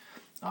 essentially.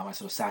 I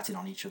sort of sat in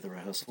on each of the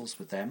rehearsals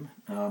with them.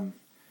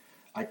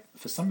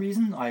 For some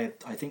reason, I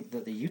think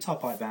that the Utah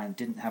Pipe Band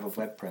didn't have a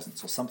web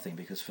presence or something,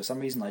 because for some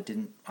reason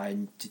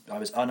I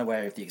was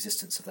unaware of the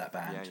existence of that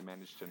band. Yeah, you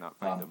managed to not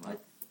find them.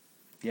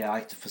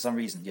 For some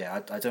reason,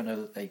 I don't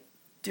know that they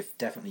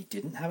definitely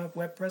didn't have a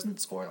web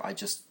presence, or I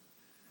just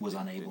was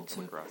unable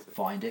to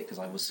find it because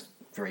I was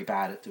very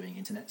bad at doing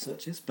internet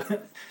searches.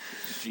 But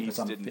Jeeves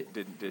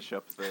didn't dish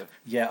up the...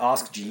 Yeah,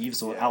 Ask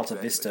Jeeves or Alta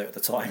Vista at the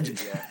time.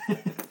 Yeah.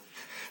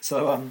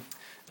 So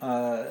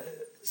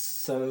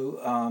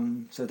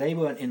they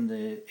weren't in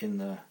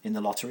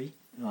the lottery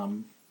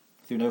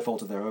through no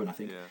fault of their own, I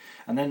think. Yeah.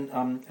 And then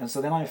I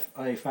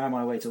found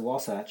my way to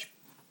Wasatch.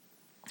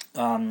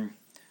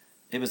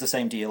 It was the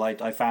same deal.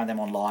 I found them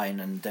online,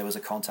 and there was a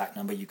contact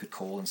number you could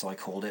call, and so I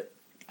called it.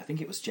 I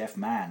think it was Jeff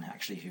Mann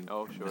actually who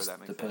was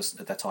the person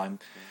at that time.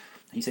 Yeah.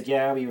 He said,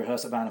 "Yeah, we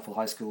rehearse at Bountiful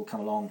High School. Come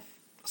along."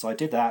 So I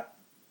did that.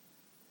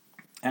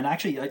 And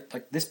actually,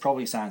 this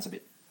probably sounds a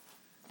bit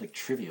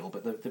trivial,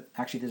 but the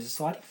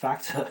deciding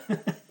factor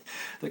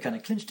that kind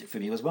of clinched it for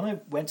me was when I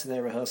went to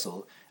their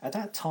rehearsal. At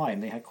that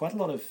time, they had quite a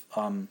lot of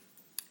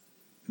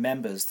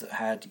members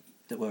that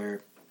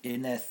were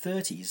in their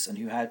 30s and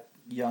who had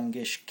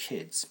youngish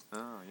kids.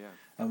 Oh, yeah.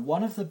 And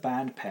one of the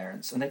band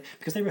parents, and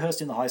because they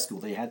rehearsed in the high school,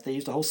 they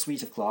used a whole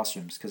suite of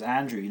classrooms. Because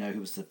Andrew, who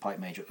was the pipe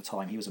major at the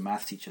time, he was a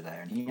math teacher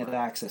there, and he had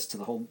access to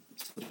the whole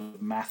sort of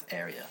math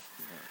area.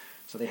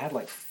 So they had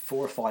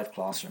 4 or 5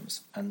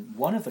 classrooms, and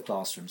one of the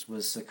classrooms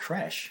was a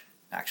creche,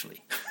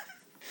 actually,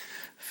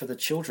 for the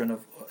children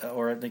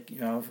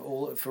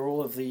for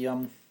all of the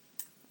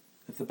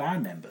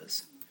band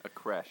members. A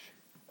creche.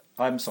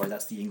 I'm sorry,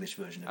 that's the English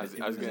version of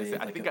it. I was going to say,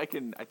 I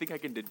think I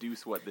can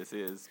deduce what this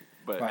is,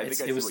 but right, I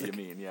think I see what you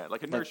mean. Yeah,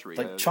 like a nursery,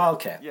 like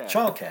childcare. Yeah,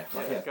 childcare.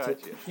 Right, yeah, gotcha.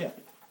 So, yeah.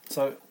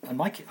 So,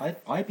 and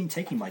I've been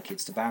taking my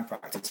kids to band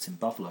practice in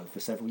Buffalo for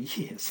several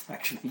years,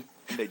 actually.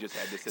 And they just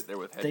had to sit there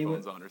with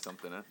headphones on or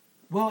something, huh?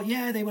 Well,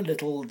 yeah, they were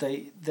little.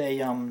 They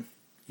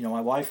my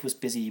wife was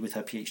busy with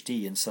her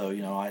PhD, and so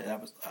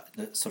that was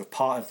the sort of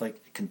part of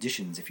like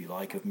conditions, if you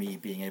like, of me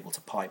being able to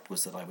pipe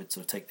was that I would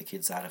sort of take the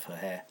kids out of her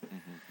hair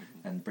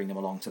and bring them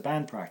along to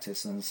band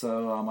practice, and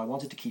so I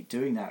wanted to keep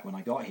doing that when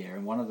I got here,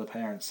 and one of the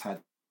parents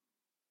had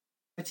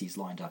activities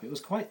lined up. It was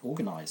quite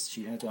organised.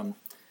 She had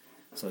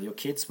so your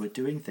kids were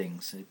doing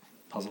things,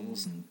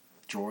 puzzles and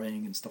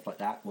drawing and stuff like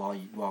that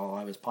while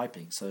I was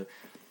piping. So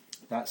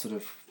that sort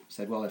of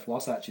said, well, if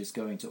Wasatch is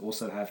going to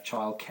also have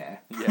childcare,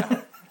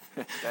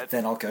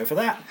 then I'll go for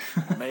that.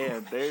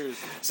 Man, there's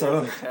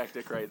a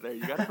tactic right there.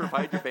 You got to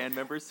provide your band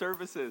members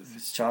services.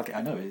 Childcare,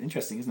 I know,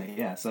 interesting, isn't it?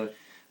 Yeah. So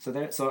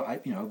I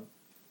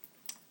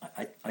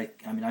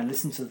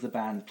listened to the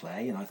band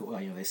play, and I thought,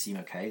 well, they seem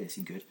okay, they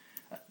seem good.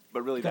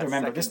 But really, that's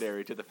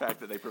secondary to the fact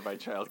that they provide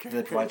childcare.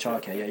 They provide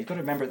childcare. Yeah, you've got to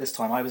remember at this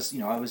time I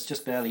was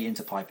just barely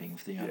into piping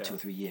for 2 or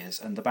 3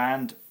 years, and the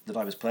band that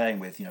I was playing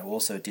with,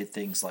 also did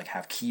things like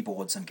have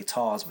keyboards and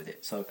guitars with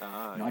it. So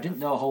I didn't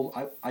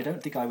know I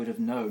don't think I would have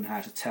known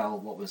how to tell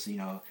what was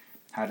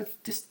how to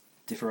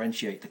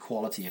differentiate the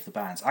quality of the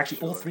bands.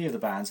 Actually, all three of the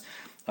bands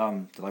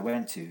that I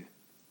went to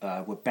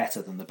were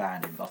better than the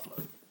band in Buffalo.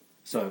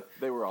 So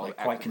they were all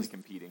actively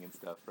competing and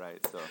stuff, right?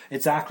 So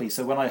exactly.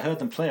 So when I heard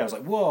them play, I was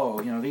like, "Whoa!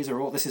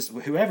 This is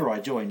whoever I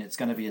join, it's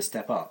going to be a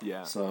step up."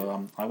 Yeah.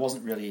 So I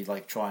wasn't really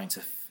like trying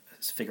to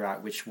figure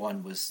out which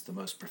one was the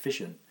most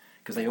proficient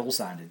because they all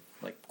sounded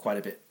like quite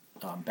a bit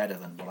better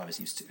than what I was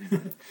used to.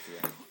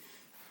 Yeah.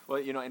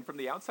 Well, and from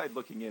the outside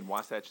looking in,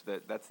 Wasatch,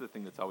 that's the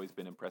thing that's always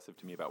been impressive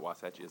to me about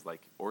Wasatch is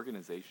like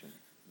organization.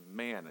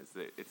 Man,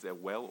 it's a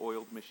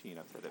well-oiled machine.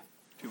 I've said it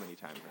too many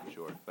times, I'm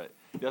sure, but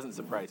it doesn't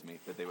surprise me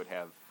that they would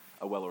have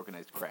a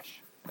well-organized creche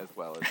as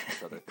well as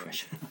other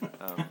things.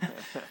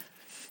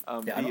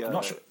 I'm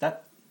not sure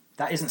that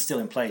isn't still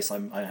in place.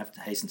 I have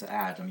to hasten to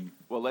add. I mean,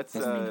 well,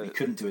 doesn't mean that we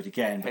couldn't do it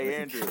again. Hey,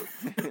 Andrew,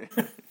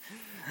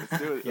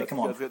 let's do it. Yeah,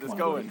 let's get this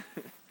going.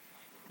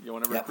 You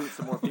want to recruit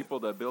some more people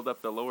to build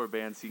up the lower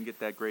band so you can get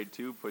that grade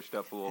 2 pushed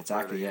up a little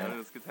further. Yeah.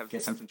 Let's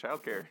have some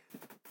childcare.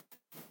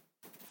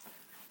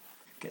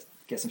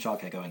 Get some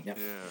childcare going. Yep.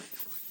 Yeah.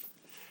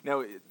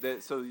 Now,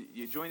 so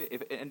you joined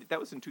it, and that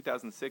was in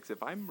 2006.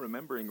 If I'm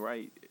remembering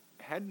right,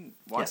 hadn't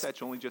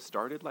Wasatch only just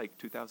started like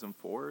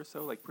 2004 or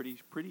so? Like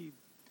pretty.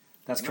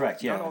 That's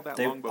correct. Yeah. Not all that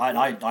long before.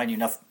 I knew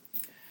nothing.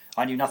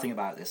 I knew nothing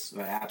about this.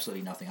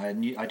 Absolutely nothing.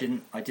 I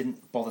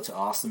didn't bother to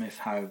ask them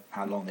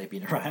how long they've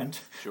been around.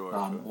 Sure.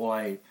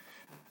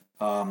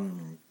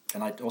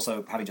 And I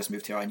also, having just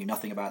moved here, I knew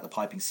nothing about the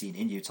piping scene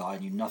in Utah. I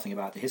knew nothing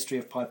about the history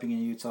of piping in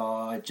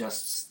Utah.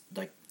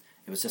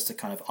 It was just a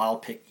kind of I'll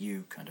pick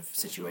you kind of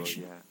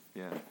situation. Sure,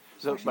 yeah.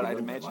 So, but I'd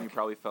imagine you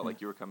probably felt like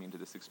you were coming into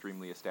this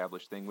extremely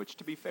established thing, which,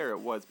 to be fair, it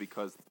was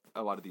because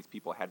a lot of these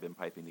people had been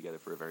piping together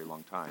for a very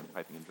long time,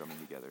 piping and drumming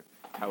together.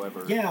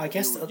 However, I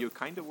guess you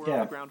kind of were on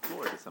the ground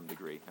floor to some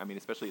degree. I mean,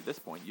 especially at this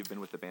point, you've been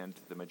with the band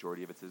the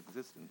majority of its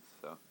existence.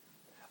 So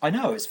I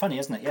know, it's funny,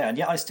 isn't it? Yeah, and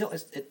yet it's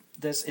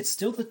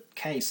still the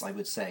case, I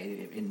would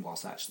say, in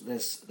Wasatch.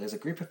 There's a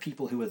group of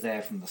people who were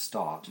there from the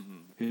start,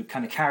 who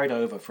kind of carried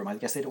over from, I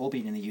guess they'd all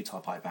been in the Utah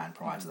Pipe Band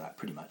prior to that,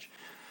 pretty much.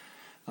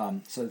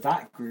 So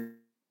that group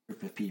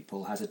of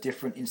people has a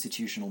different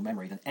institutional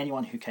memory than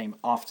anyone who came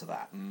after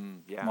that.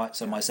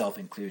 Myself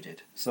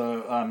included.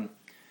 So,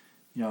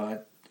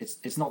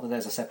 it's not that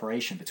there's a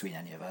separation between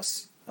any of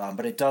us,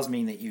 but it does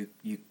mean that you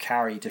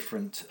carry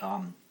different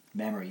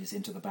memories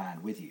into the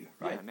band with you,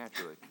 right? Yeah,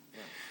 naturally. Yeah.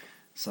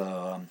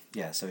 So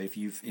so if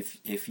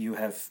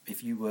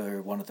you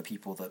were one of the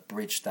people that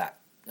bridged that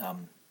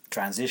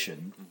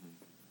transition,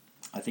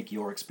 I think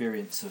your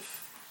experience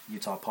of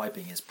Utah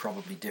piping is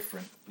probably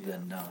different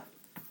than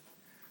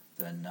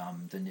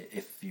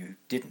if you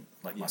didn't,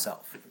 like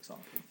myself, for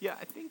example. Yeah,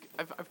 I think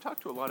I've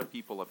talked to a lot of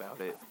people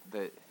about it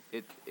that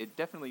it's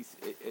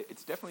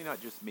definitely not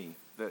just me.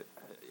 That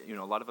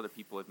a lot of other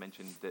people have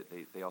mentioned that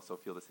they also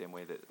feel the same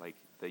way, that like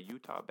the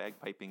Utah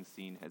bagpiping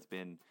scene has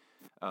been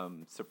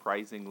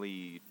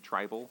surprisingly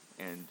tribal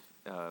and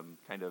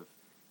kind of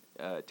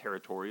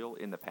territorial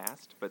in the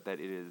past, but that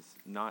it is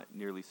not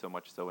nearly so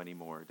much so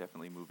anymore.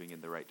 Definitely moving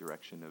in the right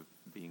direction of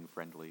being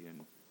friendly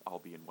and all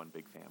being one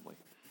big family.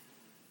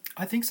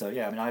 I think so.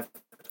 Yeah. I mean,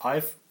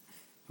 I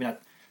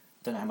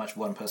don't know how much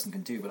one person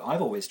can do, but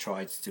I've always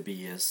tried to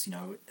be as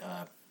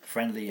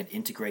friendly and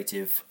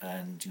integrative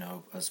and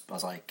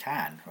as I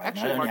can. Right?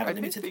 Actually, Mark, I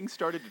think things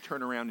started to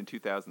turn around in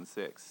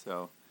 2006.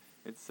 So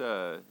it's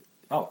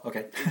Oh,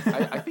 okay.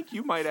 I think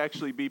you might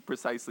actually be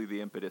precisely the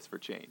impetus for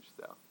change.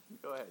 So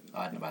go ahead.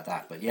 I don't know about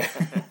that, but yeah.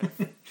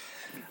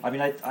 I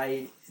mean,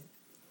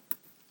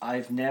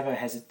 I've never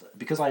hesitated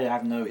because I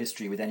have no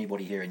history with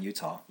anybody here in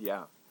Utah.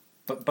 Yeah.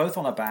 but both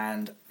on a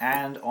band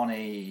and on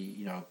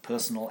a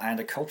personal and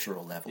a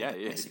cultural level. Yeah,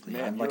 basically.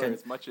 Man, I'm you're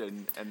as much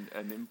an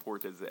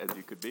import as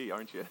you could be,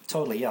 aren't you?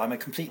 Totally, yeah. I'm a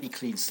completely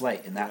clean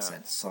slate in that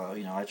sense. So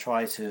I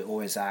try to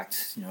always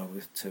act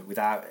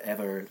without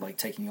ever like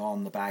taking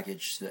on the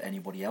baggage that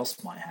anybody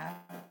else might have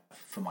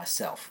for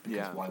myself.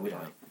 Because why would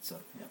I? So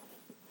yeah.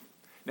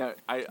 Now,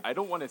 I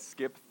don't want to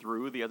skip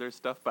through the other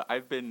stuff, but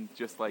I've been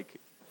just like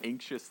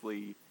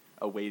anxiously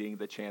awaiting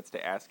the chance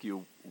to ask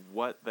you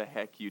what the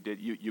heck you did.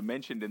 You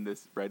mentioned in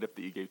this write-up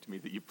that you gave to me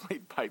that you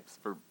played pipes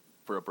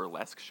for a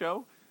burlesque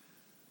show.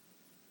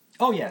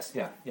 Oh yes,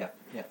 yeah.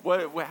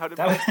 What how did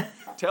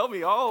tell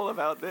me all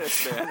about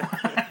this, man?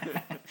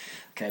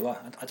 Okay, well,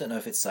 I don't know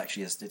if it's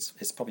actually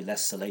it's probably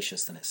less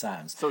salacious than it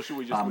sounds. So should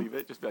we just leave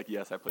it? Just be like,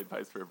 yes, I played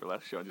pipes for a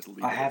burlesque show, and just leave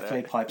it. I have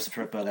played pipes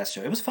for a burlesque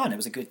show. It was fun. It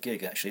was a good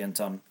gig actually, and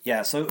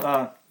So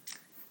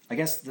I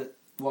guess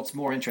what's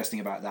more interesting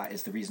about that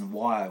is the reason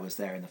why I was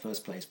there in the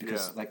first place.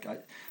 Because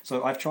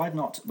I've tried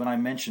not when I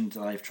mentioned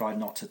I've tried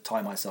not to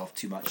tie myself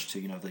too much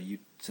to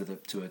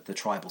the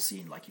tribal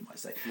scene, like you might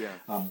say.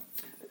 Yeah.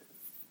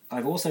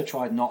 I've also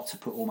tried not to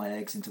put all my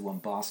eggs into one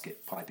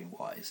basket, piping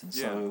wise, and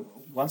so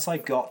once I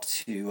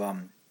got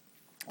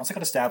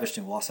established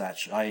in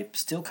Wasatch, I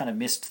still kind of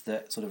missed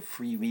the sort of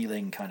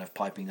freewheeling kind of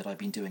piping that I've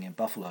been doing in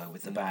Buffalo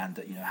with the band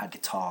that had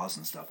guitars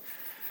and stuff.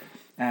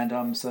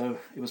 And so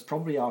it was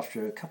probably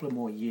after a couple of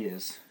more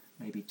years,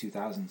 maybe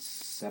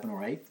 2007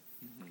 or 8,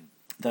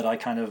 that I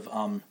kind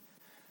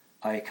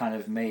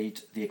of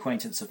made the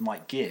acquaintance of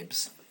Mike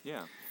Gibbs.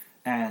 Yeah.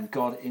 And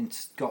got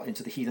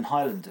into the Heathen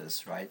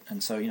Highlanders, right?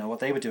 And so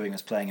what they were doing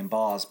was playing in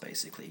bars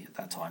basically at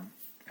that time,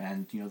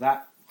 and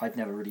that I'd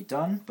never really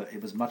done, but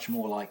it was much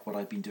more like what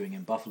I'd been doing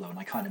in Buffalo, and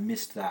I kind of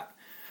missed that,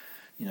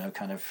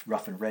 kind of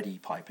rough and ready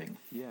piping.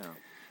 Yeah.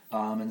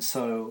 And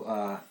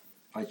so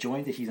I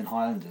joined the Heathen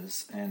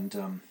Highlanders,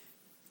 and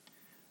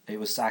it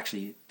was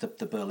actually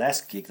the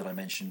burlesque gig that I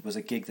mentioned was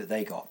a gig that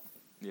they got.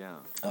 Yeah.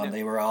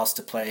 They were asked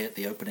to play at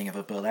the opening of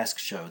a burlesque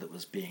show that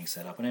was being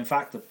set up. And in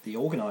fact, the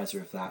organizer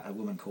of that, a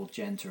woman called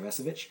Jen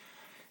Teresevich,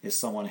 is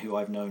someone who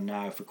I've known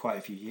now for quite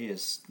a few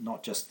years,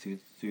 not just through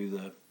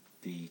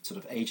the sort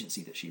of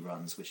agency that she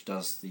runs, which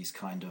does these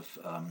kind of,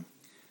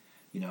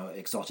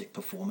 exotic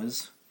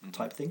performers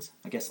type things.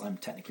 I guess I'm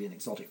technically an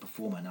exotic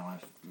performer now.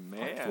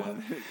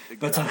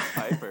 But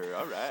Piper,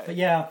 all right. But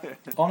yeah,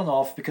 on and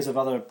off because of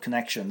other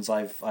connections,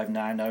 I've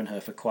now known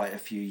her for quite a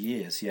few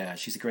years. Yeah,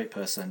 she's a great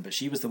person. But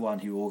she was the one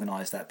who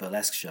organised that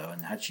burlesque show,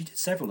 and she did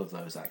several of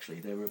those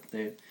actually.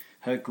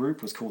 Her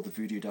group was called the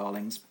Voodoo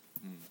Darlings,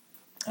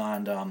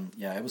 and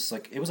it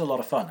was a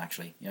lot of fun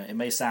actually.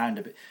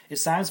 It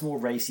sounds more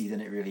racy than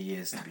it really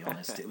is, to be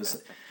honest. It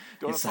was.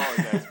 Don't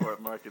apologize for it,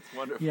 Mark. It's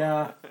wonderful.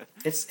 Yeah,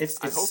 it's.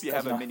 I hope you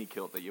have a mini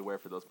kilt that you wear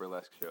for those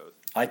burlesque shows.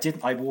 I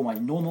didn't. I wore my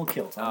normal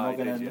kilt. I'm not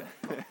gonna.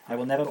 I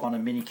will never put on a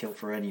mini kilt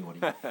for anybody.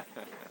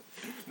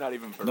 Not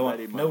even for no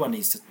one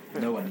needs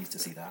to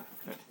see that.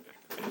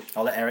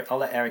 I'll let Eric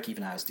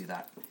Evenhouse do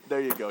that. There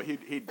you go.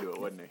 He'd do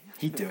it, wouldn't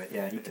he? He'd do it.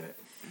 Yeah, he'd do it.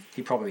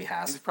 He probably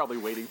has. He's probably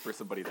waiting for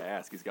somebody to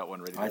ask. He's got one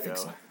ready to go. I think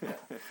so. Yeah.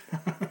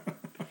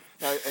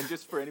 Now, and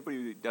just for anybody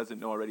who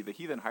doesn't know already, the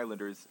Heathen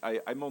Highlanders,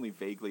 I'm only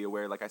vaguely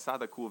aware. Like, I saw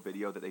the cool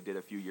video that they did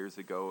a few years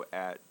ago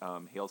at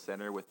Hale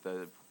Center with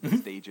the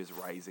stages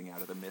rising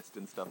out of the mist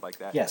and stuff like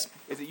that. Yes.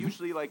 Is it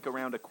usually like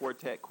around a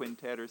quartet,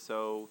 quintet or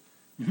so,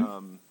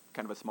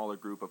 kind of a smaller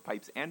group of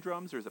pipes and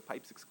drums, or is it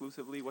pipes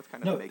exclusively? What's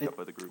kind of the makeup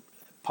of the group?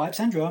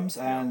 Pipes and drums,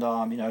 and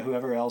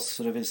whoever else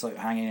sort of is like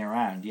hanging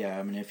around. Yeah,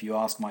 I mean, if you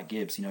ask Mike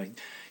Gibbs,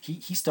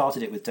 he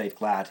started it with Dave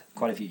Glad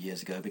quite a few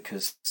years ago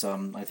because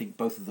I think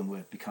both of them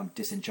were become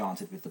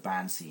disenchanted with the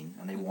band scene,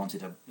 and they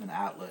wanted an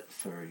outlet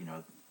for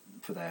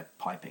their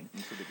piping.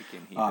 And so they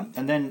became Heathens.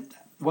 And then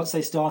once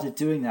they started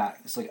doing that,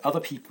 it's like other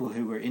people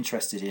who were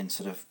interested in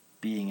sort of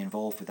being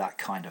involved with that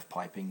kind of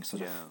piping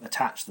sort of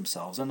attached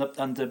themselves, and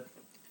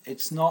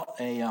it's not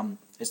an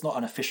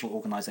official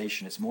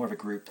organization. It's more of a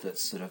group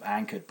that's sort of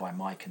anchored by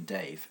Mike and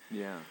Dave.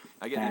 Yeah,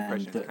 I get the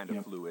impression it's kind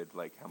of fluid,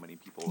 like how many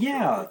people show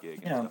up at the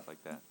gig and stuff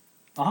like that.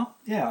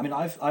 Yeah, I mean,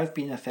 I've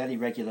been a fairly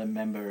regular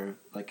member.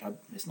 Like, I'm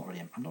not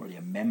really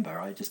a member.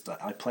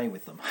 I play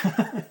with them.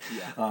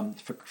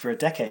 For a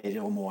decade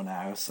or more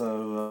now.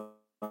 So,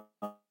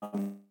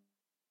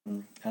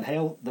 and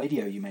Hale, the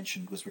video you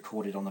mentioned was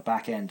recorded on the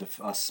back end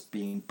of us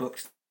being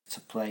booked to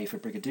play for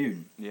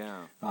Brigadoon.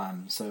 Yeah.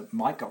 So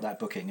Mike got that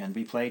booking, and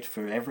we played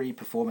for every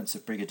performance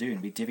of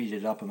Brigadoon. We divvied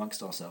it up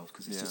amongst ourselves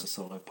because it's just a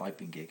solo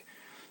piping gig.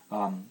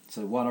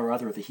 So one or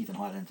other of the Heathen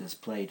Highlanders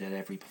played at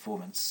every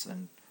performance,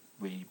 and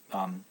we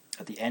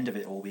at the end of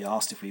it all, we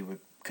asked if we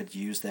could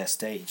use their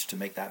stage to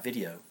make that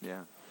video.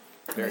 Yeah.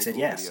 And they said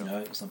yes. Video.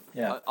 It was,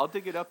 I'll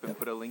dig it up and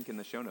put a link in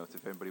the show notes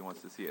if anybody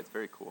wants to see it. It's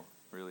very cool.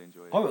 Really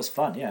enjoyed it. Oh, it was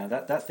fun. Yeah,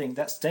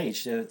 that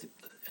stage.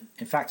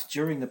 In fact,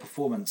 during the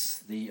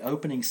performance, the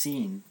opening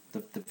scene,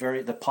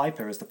 the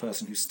piper is the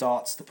person who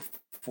starts the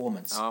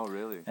performance. Oh,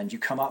 really? And you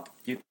come up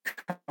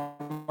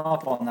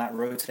on that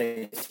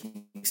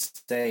rotating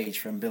stage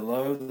from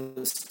below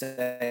the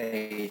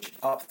stage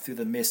up through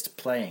the mist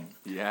playing.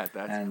 Yeah,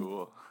 that's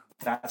cool.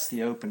 that's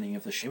the opening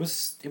of the show.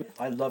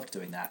 I loved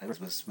doing that. It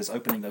was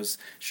opening those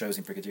shows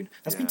in Brigadoon.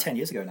 That's been 10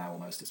 years ago now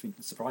almost. It's been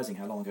surprising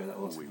how long ago that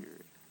was.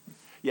 Weird.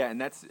 Yeah,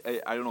 and that's,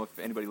 I don't know if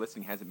anybody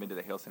listening hasn't been to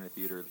the Hale Center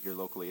Theater here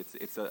locally.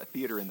 It's a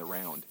theater in the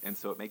round, and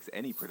so it makes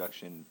any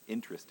production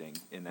interesting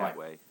in that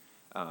way.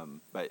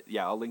 But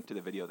yeah, I'll link to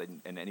the video,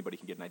 and anybody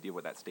can get an idea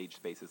what that stage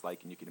space is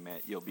like, and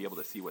you'll be able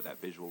to see what that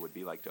visual would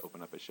be like to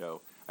open up a show.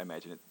 I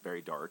imagine it's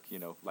very dark,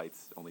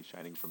 lights only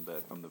shining from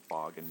the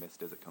fog and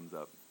mist as it comes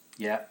up.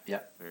 Yeah.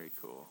 Very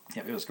cool.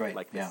 Yeah, it was great.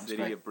 Like the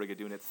city of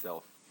Brigadoon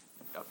itself,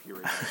 up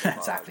here.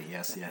 Exactly.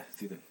 Yes. Yeah.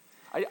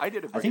 I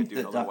did a Brigadoon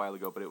a little while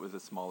ago, but it was a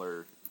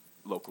smaller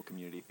local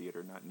community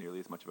theater, not nearly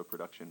as much of a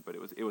production, but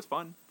it was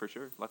fun for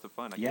sure. Lots of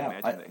fun. I can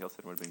imagine that Hale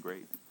Center would have been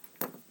great.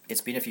 It's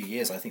been a few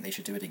years. I think they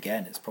should do it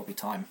again. It's probably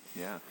time.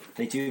 Yeah.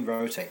 They do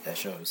rotate their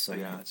shows, so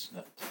it's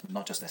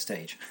not just their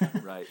stage.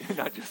 Right.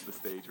 Not just the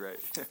stage, right.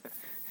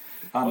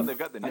 They've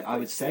got the new I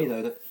would say,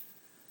 though, that...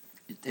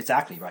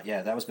 Exactly, right,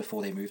 yeah. That was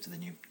before they moved to the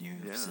new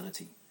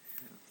facility.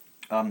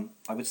 Yeah.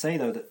 I would say,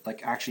 though,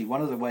 that actually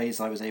one of the ways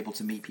I was able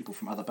to meet people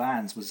from other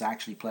bands was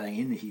actually playing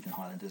in the Heathen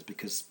Highlanders,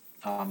 because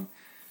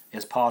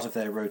as part of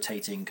their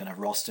rotating kind of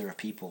roster of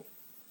people,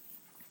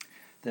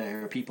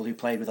 there are people who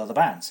played with other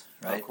bands,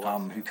 right?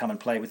 Who come and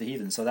play with the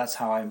Heathen. So that's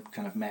how I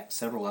kind of met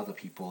several other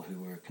people who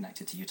were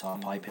connected to Utah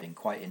piping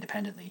quite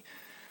independently,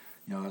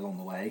 along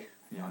the way.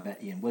 I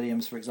met Ian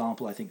Williams, for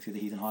example, I think through the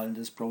Heathen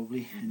Highlanders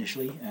probably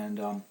initially, and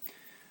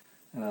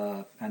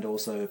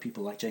also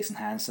people like Jason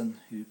Hansen,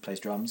 who plays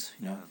drums,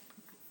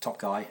 top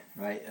guy,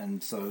 right?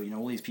 And so,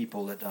 all these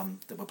people that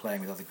were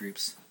playing with other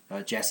groups,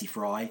 Jesse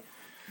Fry,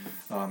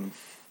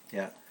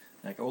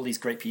 like all these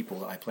great people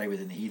that I play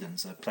with in the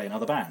Heathens play in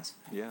other bands.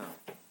 Yeah.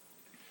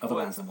 Other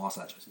bands than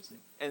Wasatch, I should say.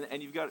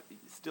 And you've got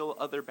still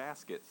other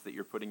baskets that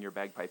you're putting your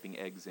bagpiping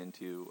eggs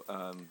into.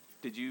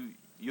 Did you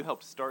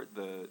helped start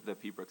the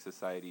Pembroke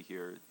Society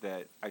here?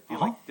 That I feel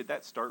like, did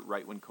that start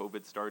right when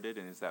COVID started,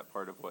 and is that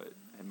part of what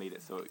had made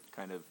it so it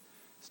kind of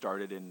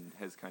started and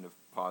has kind of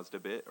paused a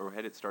bit, or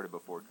had it started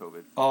before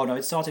COVID? Oh no,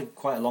 it started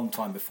quite a long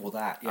time before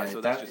that. Yeah, so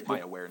that's just my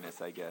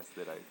awareness, I guess.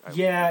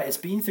 It's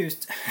been through.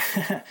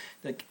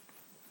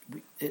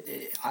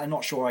 I'm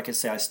not sure I could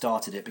say I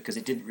started it because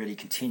it didn't really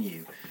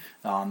continue.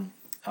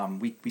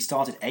 We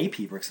started a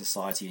Pembroke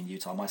Society in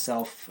Utah.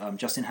 Myself,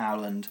 Justin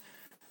Howland,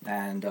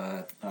 and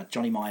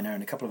Johnny Miner,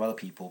 and a couple of other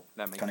people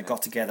kind of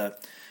got together,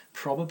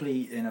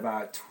 probably in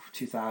about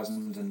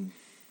 2000 and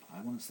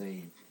I want to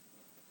say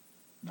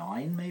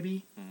 9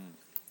 maybe.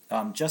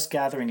 Just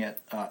gathering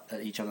at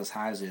each other's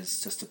houses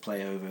just to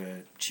play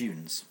over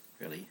tunes,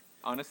 really.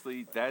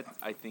 Honestly, that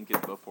I think is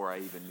before I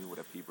even knew what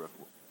a Pembroke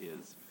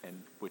is,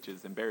 and which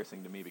is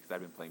embarrassing to me because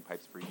I've been playing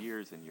pipes for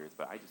years and years,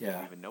 but I just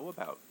didn't even know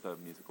about the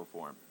musical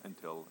form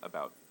until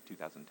about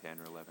 2010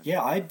 or 11.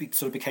 Yeah, I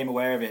sort of became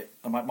aware of it.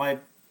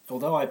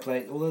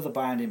 Although the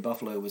band in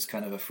Buffalo was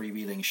kind of a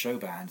freewheeling show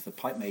band, the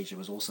pipe major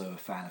was also a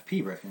fan of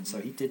Pembroke, and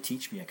so he did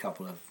teach me a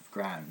couple of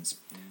grounds.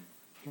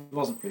 He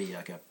wasn't really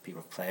like a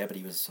Pembroke player, but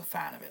he was a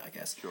fan of it, I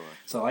guess. Sure.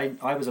 So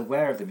I was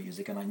aware of the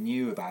music and I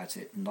knew about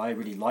it, and I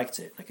really liked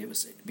it. Like, it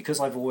was because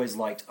I've always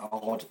liked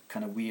odd,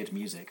 kind of weird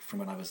music from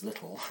when I was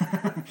little.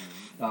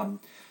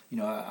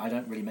 I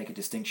don't really make a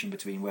distinction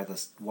between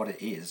what it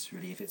is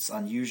really. If it's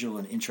unusual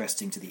and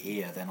interesting to the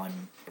ear, then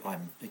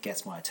it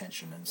gets my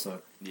attention, and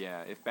so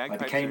if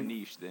bagpipes are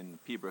niche, then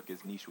Pembroke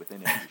is niche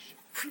within a niche.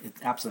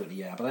 Absolutely,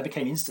 yeah. But I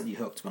became instantly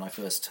hooked when I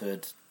first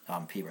heard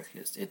Pembroke.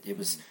 It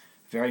was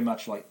very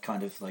much like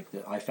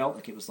I felt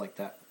like it was like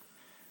that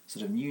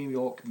sort of New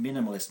York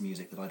minimalist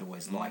music that I'd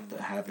always liked,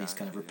 that had these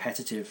kind of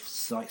repetitive,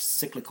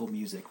 cyclical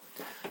music.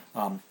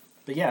 But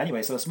yeah,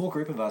 anyway, so a small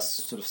group of us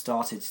sort of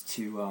started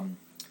to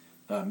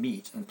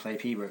meet and play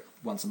Pembroke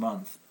once a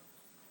month,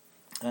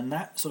 and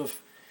that sort of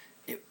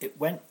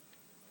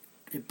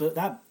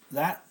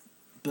that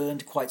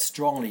burned quite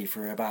strongly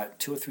for about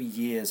 2 or 3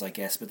 years, I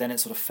guess. But then it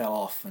sort of fell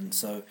off, and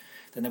so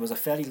then there was a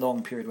fairly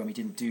long period when we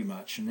didn't do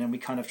much, and then we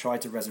kind of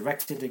tried to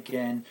resurrect it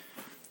again,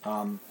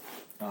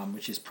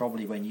 which is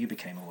probably when you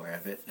became aware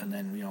of it. And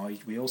then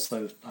we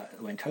also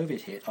when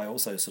COVID hit, I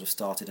also sort of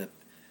started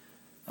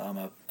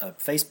a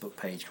Facebook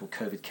page called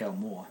COVID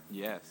Kelmore.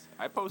 Yes,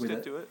 I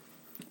posted to it.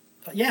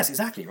 Yes,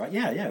 exactly right.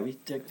 Yeah.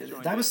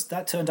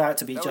 That turned out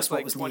to be just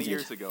what was 20 needed.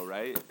 years ago,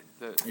 right?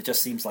 It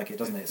just seems like it,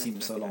 doesn't it? It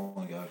seems so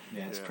long ago.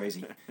 Yeah, it's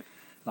crazy.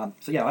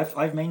 So yeah,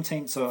 I've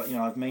maintained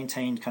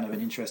kind of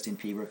an interest in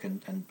Pembroke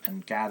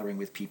and gathering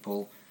with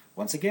people.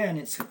 Once again,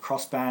 it's a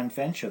cross-band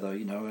venture, though.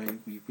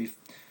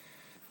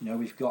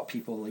 We've got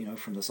people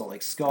from the Salt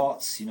Lake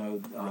Scots,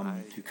 who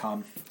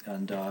come,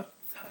 and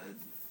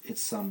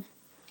it's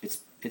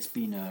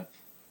been a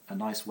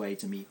nice way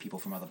to meet people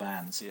from other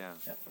bands. Yeah.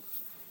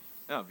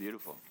 Oh,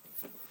 beautiful.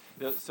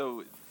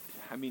 So,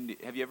 I mean,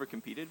 have you ever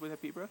competed with a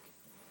Pembroke?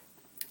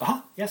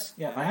 Yes,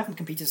 yeah. I haven't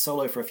competed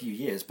solo for a few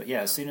years, but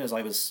as soon as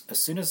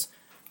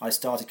I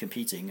started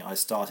competing, I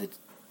started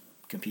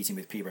competing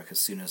with Pembroke as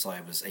soon as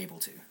I was able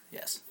to.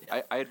 Yes.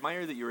 Yeah. I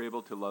admire that you were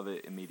able to love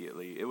it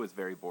immediately. It was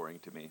very boring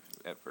to me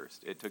at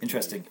first. It took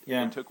Interesting.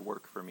 Yeah. It took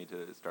work for me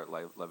to start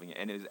loving it,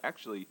 and it was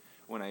actually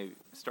when I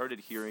started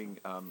hearing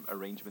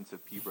arrangements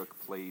of Pembroke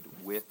played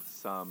with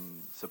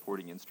some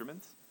supporting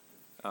instruments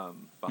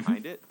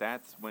behind it.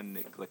 That's when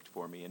it clicked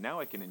for me, and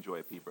now I can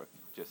enjoy Pembroke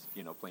just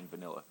plain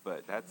vanilla.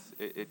 But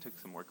it took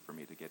some work for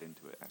me to get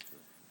into it actually.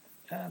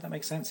 That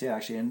makes sense, yeah,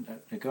 actually. And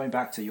going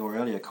back to your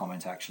earlier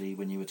comment, actually,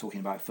 when you were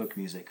talking about folk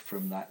music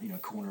from that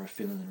corner of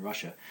Finland and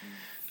Russia,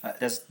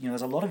 there's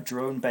a lot of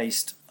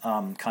drone-based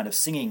kind of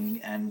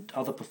singing and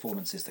other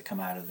performances that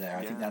come out of there.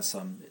 I think that's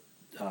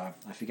I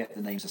forget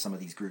the names of some of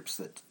these groups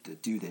that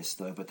do this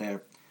though, but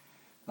they're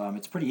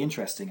it's pretty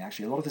interesting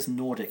actually. A lot of this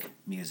Nordic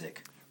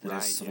music that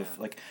is sort of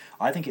like,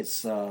 I think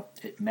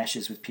it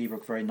meshes with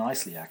Pembroke very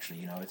nicely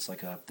actually. It's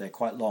like they're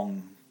quite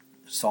long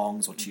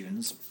songs or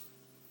tunes.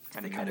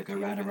 They kind of go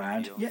round and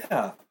round.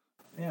 Yeah,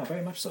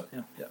 very much so.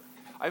 Yeah.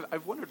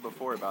 I've wondered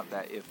before about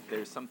that, if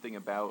there's something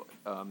about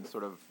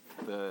sort of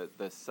the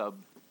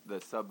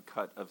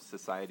subcut of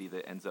society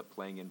that ends up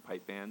playing in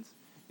pipe bands.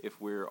 If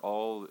we're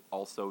all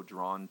also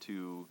drawn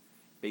to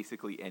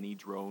basically any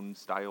drone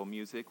style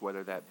music,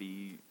 whether that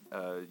be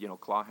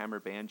clawhammer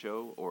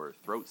banjo or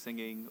throat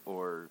singing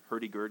or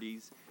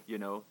hurdy-gurdies,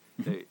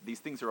 these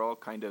things are all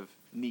kind of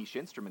niche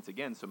instruments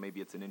again. So maybe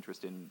it's an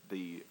interest in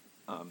the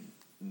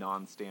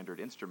non-standard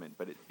instrument,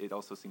 but it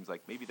also seems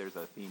like maybe there's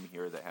a theme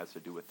here that has to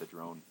do with the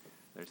drone.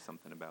 There's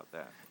something about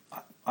that.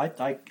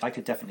 I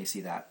could definitely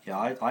see that. Yeah,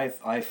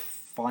 I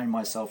find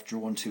myself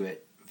drawn to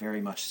it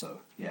very much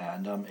so. Yeah,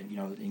 and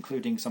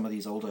including some of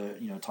these older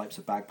types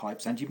of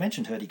bagpipes, and you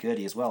mentioned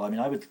hurdy-gurdy as well. I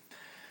mean,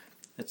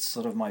 it's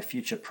sort of my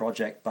future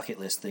project bucket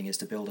list thing is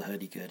to build a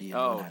hurdy-gurdy and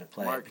learn how to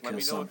play Mark, it. Let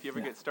me know if you ever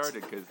get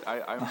started, because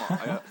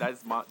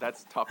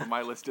that's top of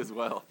my list as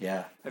well.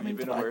 Yeah. Have you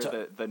been aware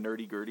of the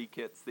nerdy-gurdy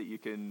kits that you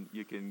can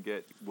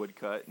get wood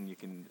cut and you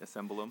can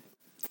assemble them?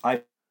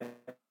 I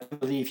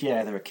believe,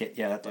 they're a kit.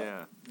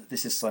 Yeah.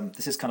 This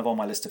is kind of on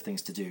my list of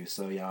things to do.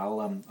 So yeah,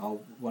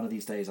 I'll one of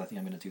these days I think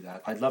I'm going to do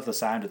that. I love the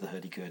sound of the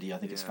hurdy-gurdy. I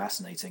think it's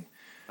fascinating.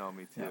 Oh,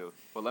 me too. Yeah.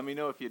 Well, let me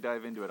know if you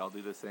dive into it. I'll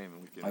do the same.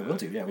 And we can, I will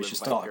do. Yeah, we should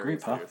start a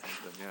group, huh?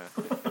 Yeah.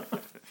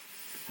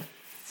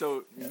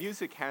 So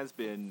music has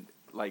been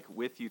like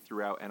with you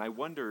throughout, and I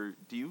wonder,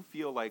 do you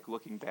feel like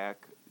looking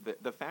back,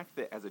 the fact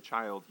that as a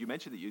child you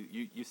mentioned that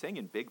you sang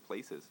in big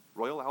places,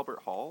 Royal Albert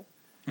Hall.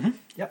 Mm-hmm.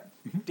 Yep.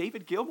 Mm-hmm.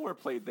 David Gilmour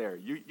played there.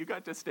 You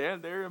got to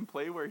stand there and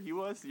play where he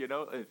was,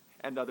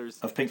 and others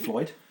of Pink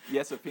Floyd.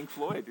 Yes, of Pink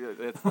Floyd.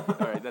 All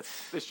right.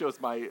 This shows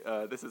my.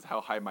 This is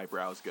how high my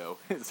brows go.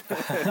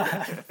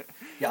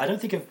 Yeah, I don't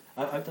think I'm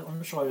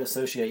not sure I would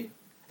associate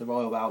the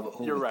Royal Albert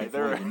Hall with Pink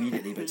Floyd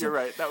immediately. But you're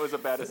right. That was a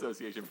bad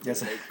association for me.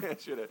 Yes. I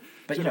should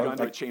have gone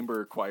to a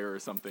chamber choir or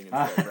something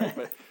instead,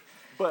 right?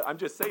 But I'm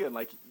just saying,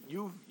 like,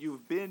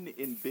 you've been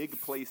in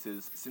big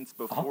places since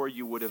before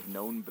you would have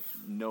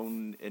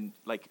known, and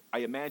like, I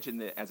imagine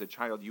that as a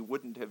child you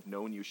wouldn't have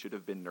known you should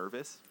have been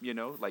nervous,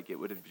 like it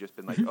would have just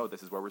been like, oh,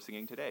 this is where we're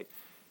singing today.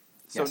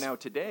 So now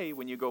today,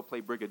 when you go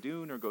play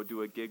Brigadoon or go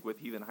do a gig with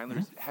Heathen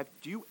Highlanders,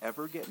 do you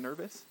ever get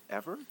nervous?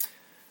 Ever?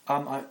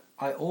 I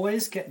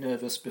always get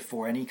nervous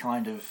before any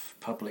kind of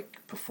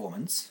public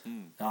performance,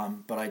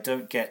 but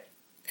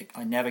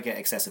I never get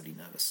excessively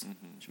nervous,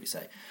 should we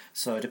say.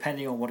 So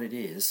depending on what it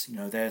is,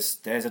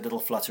 there's a little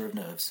flutter of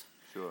nerves.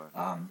 Sure.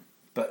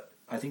 But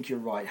I think you're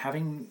right.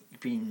 Having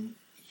been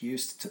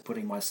used to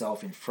putting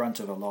myself in front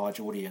of a large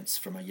audience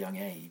from a young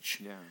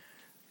age,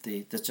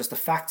 just the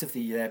fact of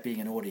there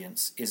being an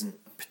audience isn't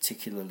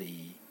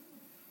particularly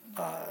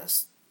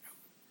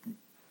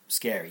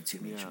scary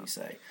to me, should we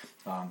say.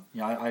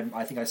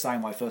 I think I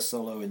sang my first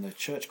solo in the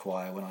church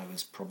choir when I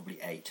was probably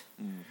 8.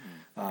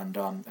 And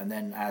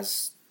then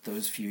as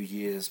those few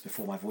years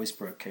before my voice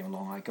broke came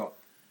along, I got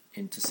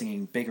into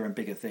singing bigger and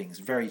bigger things,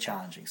 very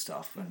challenging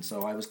stuff. And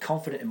so I was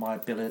confident in my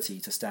ability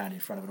to stand in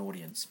front of an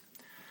audience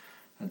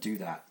and do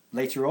that.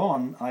 Later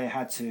on, I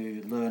had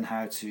to learn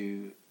how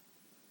to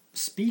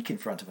speak in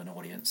front of an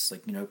audience,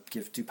 like,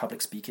 do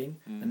public speaking.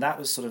 And that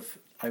was sort of,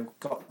 I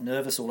got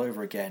nervous all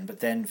over again, but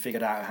then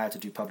figured out how to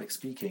do public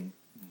speaking.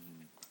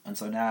 And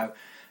so now,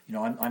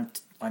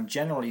 I'm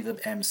generally the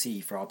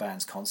MC for our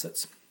band's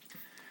concerts.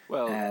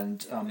 Well,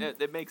 and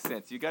it makes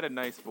sense. You got a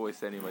nice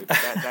voice anyway, but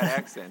that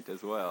accent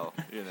as well,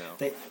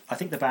 I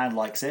think the band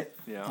likes it.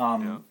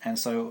 Yeah. And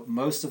so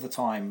most of the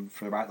time,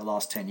 for about the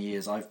last 10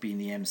 years, I've been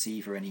the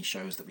MC for any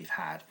shows that we've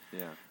had.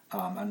 Yeah.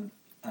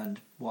 And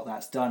what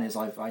that's done is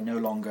I no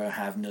longer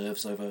have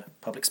nerves over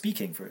public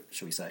speaking,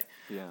 shall we say.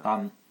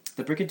 Yeah.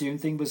 The Brigadoon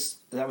thing was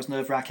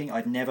nerve-wracking.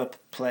 I'd never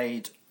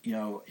played,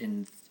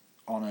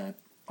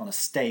 on a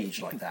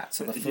stage like that.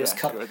 So the first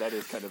couple, that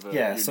is kind of a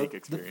unique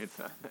experience.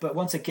 But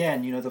once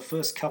again, after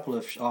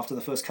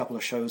the first couple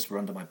of shows were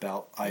under my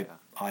belt, I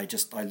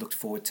looked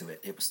forward to it.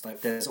 It was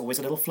like there's always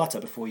a little flutter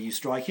before you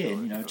strike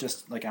in.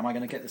 Just like, am I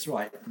going to get this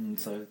right? And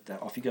so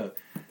off you go.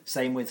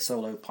 Same with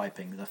solo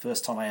piping. The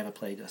first time I ever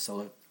played a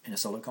solo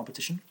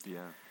competition,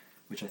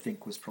 which I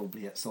think was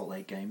probably at Salt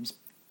Lake Games,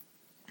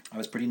 I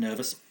was pretty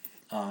nervous.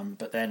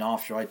 But then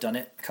after I'd done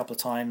it a couple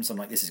of times, I'm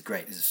like, this is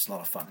great. This is a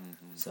lot of fun.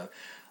 Mm-hmm. So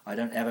I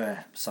don't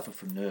ever suffer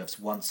from nerves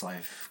once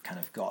I've kind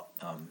of got,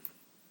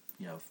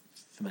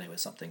 familiar with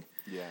something.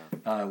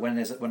 Yeah.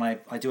 When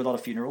I do a lot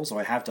of funerals, or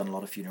I have done a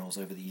lot of funerals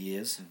over the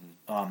years,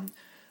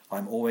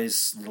 I'm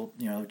always,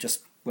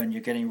 just when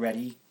you're getting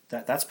ready,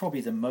 that's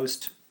probably the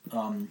most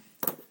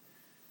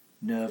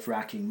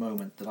nerve-wracking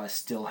moment that I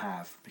still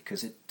have,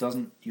 because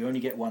you only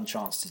get one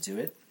chance to do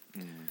it.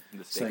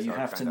 So you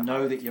have to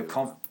know that you're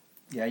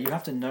you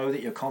have to know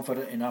that you're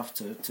confident enough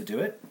to do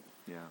it.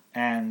 Yeah.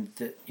 And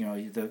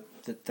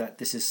that that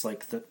this is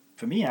like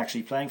for me,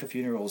 actually playing for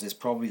funerals is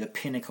probably the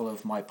pinnacle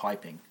of my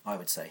piping, I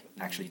would say.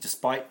 Actually,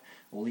 despite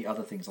all the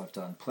other things I've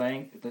done,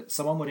 that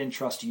someone would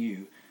entrust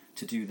you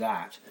to do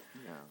that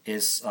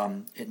is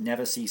it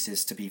never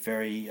ceases to be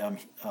very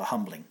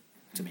humbling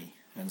to me.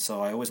 And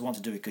so I always want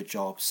to do a good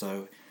job.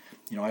 So,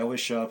 I always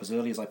show up as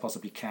early as I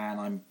possibly can.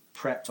 I'm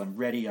prepped, I'm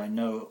ready, I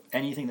know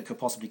anything that could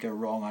possibly go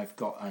wrong, I've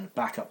got a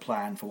backup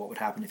plan for what would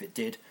happen if it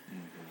did,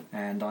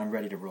 and I'm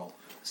ready to roll.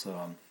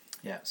 So,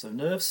 so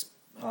nerves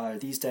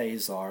these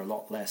days are a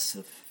lot less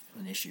of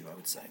an issue, I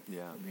would say.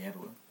 Yeah. Than they ever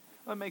were.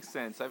 That makes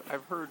sense.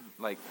 I've heard,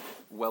 like,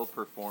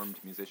 well-performed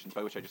musicians,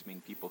 by which I just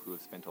mean people who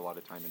have spent a lot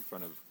of time in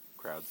front of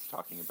crowds,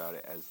 talking about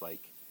it as,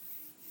 like,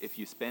 if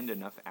you spend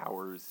enough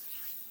hours,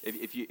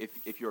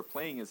 if your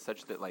playing is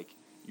such that, like,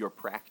 your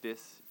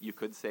practice, you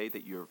could say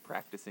that you're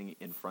practicing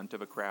in front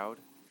of a crowd,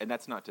 and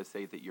that's not to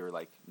say that you're,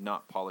 like,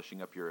 not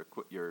polishing up your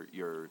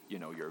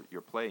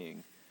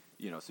playing,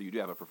 so you do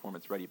have a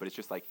performance ready, but it's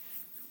just like,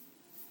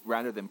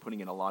 rather than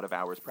putting in a lot of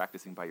hours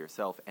practicing by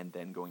yourself and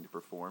then going to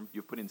perform,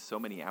 you've put in so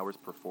many hours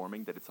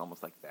performing that it's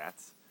almost like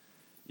that's,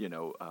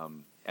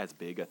 as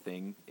big a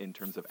thing in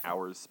terms of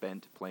hours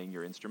spent playing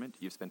your instrument.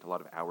 You've spent a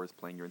lot of hours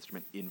playing your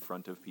instrument in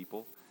front of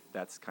people.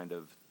 That's kind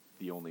of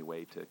the only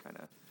way to kind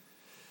of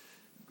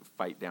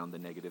fight down the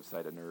negative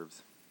side of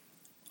nerves.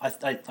 I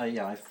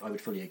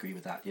would fully agree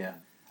with that. Yeah,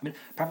 I mean,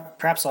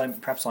 perhaps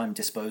I'm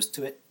disposed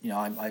to it.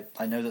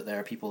 I know that there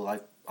are people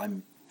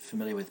I'm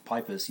familiar with,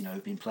 pipers,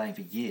 who've been playing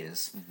for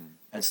years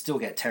and still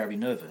get terribly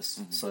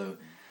nervous. So,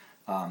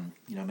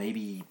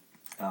 maybe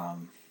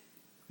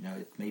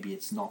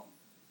it's not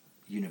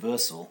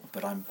universal,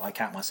 but I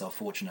count myself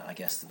fortunate, I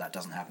guess, that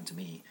doesn't happen to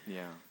me.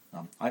 Yeah.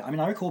 I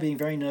recall being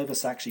very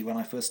nervous actually when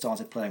I first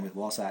started playing with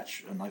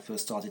Wasatch and I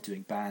first started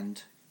doing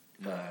band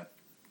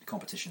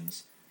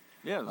competitions.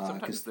 Yeah,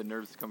 sometimes the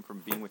nerves come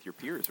from being with your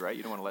peers, right?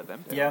 You don't want to let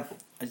them down. Yeah,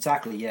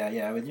 exactly. Yeah.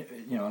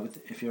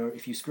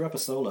 If you screw up a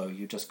solo,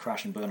 you just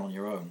crash and burn on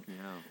your own.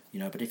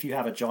 Yeah. But if you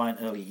have a giant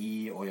early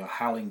E or you're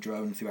howling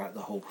drone throughout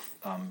the whole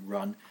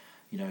run,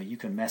 you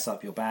can mess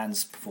up your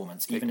band's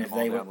performance, even if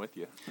they were with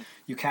you.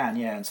 You can,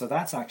 yeah. And so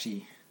that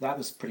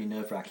was pretty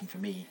nerve-wracking for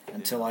me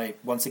until I'd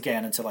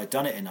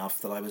done it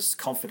enough that I was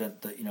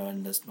confident that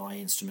and there's my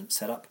instrument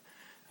set up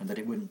and that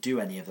it wouldn't do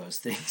any of those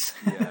things.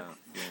 Yeah.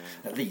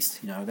 At least,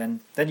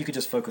 then you could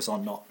just focus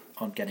on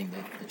getting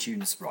the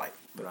tunes right.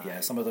 But right. Yeah,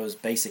 some of those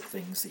basic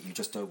things that you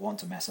just don't want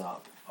to mess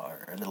up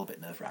are a little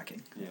bit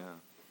nerve-wracking. Yeah.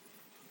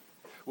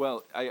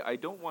 Well, I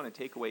don't want to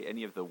take away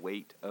any of the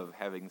weight of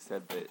having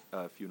said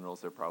that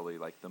funerals are probably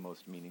like the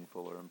most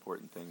meaningful or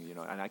important thing,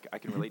 and I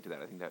can relate to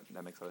that. I think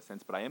that makes a lot of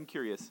sense. But I am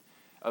curious,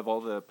 of all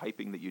the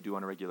piping that you do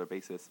on a regular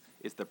basis,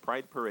 is the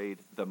Pride Parade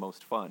the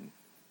most fun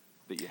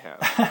that you have?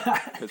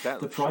 Because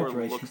that looks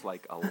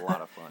like a lot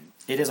of fun.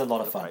 It is a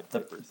lot of fun.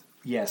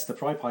 Yes, the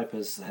Pride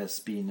Pipers has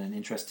been an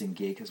interesting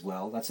gig as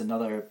well. That's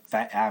another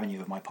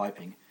avenue of my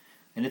piping.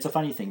 And it's a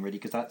funny thing, really,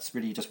 because that's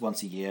really just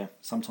once a year.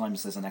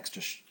 Sometimes there's an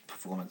extra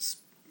performance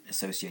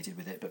associated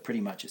with it, but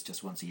pretty much it's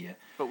just once a year.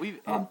 But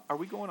are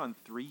we going on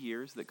 3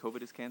 years that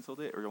COVID has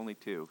canceled it, or only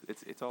 2?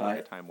 It's all like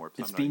a time warp.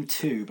 So it's been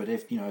 2, but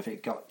if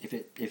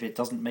it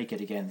doesn't make it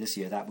again this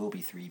year, that will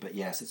be 3. But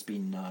yes, it's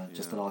been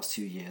just the last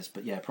 2 years.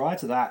 But yeah, prior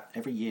to that,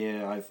 every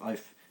year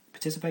I've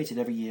participated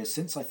every year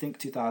since I think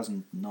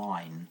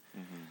 2009.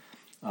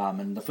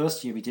 And the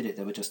first year we did it,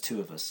 there were just 2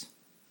 of us.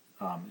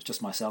 It was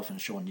just myself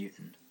and Sean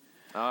Newton.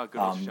 Oh,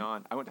 good old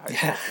Sean. I went to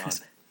high school with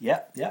Sean.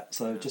 Yeah.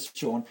 So just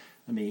Sean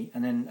and me,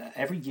 and then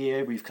every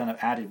year we've kind of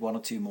added 1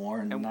 or 2 more,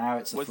 and now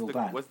it's a full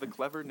band. Was the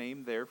clever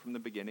name there from the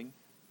beginning,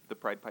 the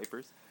Pride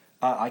Pipers?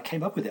 I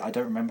came up with it. I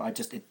don't remember.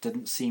 It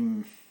didn't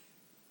seem.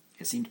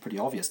 It seemed pretty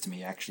obvious to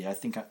me. Actually, I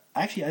think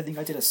I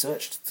did a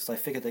search because I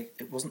figured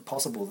it wasn't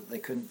possible that there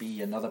couldn't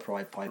be another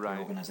Pride Piper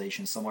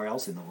organization somewhere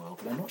else in the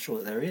world, but I'm not sure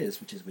that there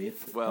is, which is weird.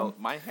 Well,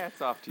 my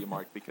hat's off to you,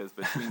 Mark, because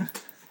between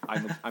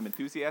I'm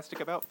enthusiastic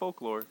about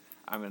folklore.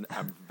 I'm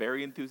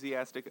very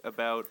enthusiastic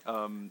about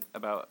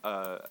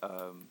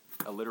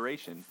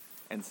alliteration,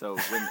 and so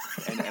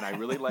and I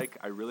really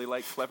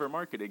like clever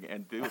marketing,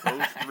 and those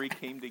 3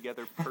 came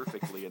together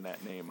perfectly in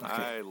that name. Okay.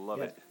 I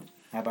love it.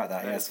 How about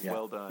that? Yes,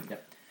 well done.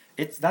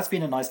 Yeah. That's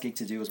been a nice gig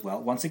to do as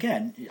well. Once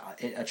again,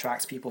 it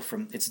attracts people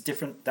from. It's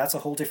different. That's a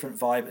whole different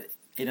vibe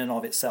in and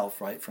of itself,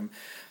 right?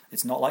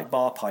 It's not like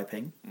bar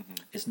piping.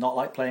 It's not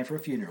like playing for a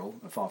funeral.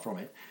 Far from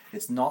it.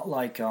 It's not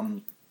like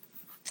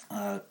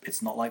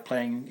It's not like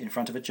playing in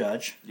front of a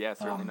judge. Yeah,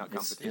 certainly not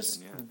competition. It's,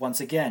 yeah. Once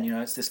again,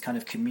 it's this kind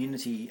of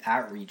community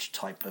outreach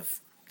type of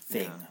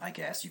thing, I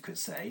guess you could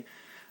say.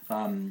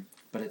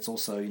 But it's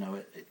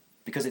also,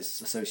 because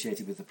it's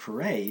associated with the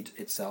parade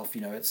itself,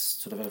 it's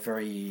sort of a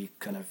very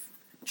kind of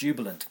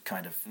jubilant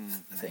kind of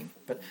thing.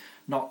 But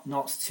not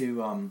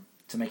to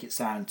make it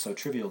sound so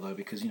trivial though,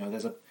 because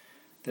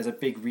there's a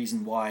big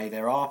reason why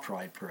there are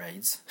pride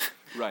parades.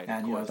 Right,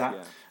 and of course, that,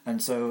 yeah.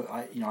 and so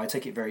I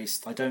take it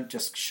I don't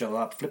just show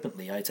up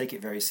flippantly. I take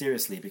it very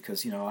seriously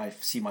because I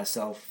see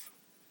myself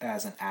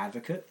as an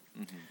advocate,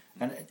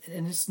 and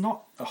it's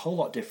not a whole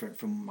lot different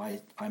from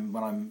when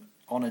I'm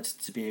honored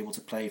to be able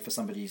to play for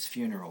somebody's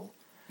funeral.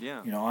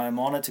 Yeah. I'm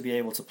honored to be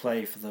able to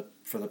play for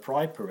the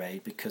pride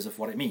parade because of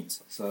what it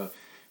means. So,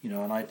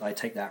 and I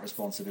take that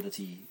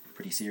responsibility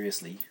pretty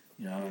seriously.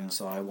 And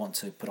so I want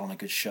to put on a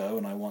good show,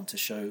 and I want to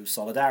show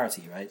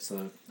solidarity, right?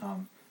 So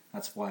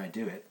that's why I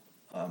do it.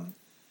 On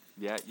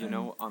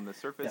the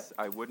surface,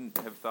 I wouldn't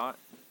have thought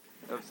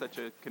of such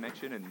a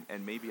connection,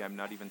 and maybe I'm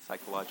not even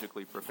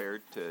psychologically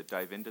prepared to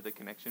dive into the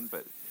connection,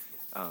 but,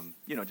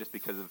 just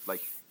because of,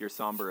 like, your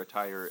somber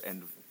attire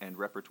and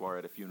repertoire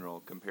at a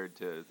funeral compared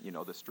to,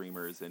 the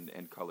streamers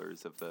and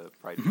colors of the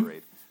Pride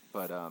Parade.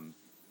 But,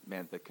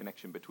 man, the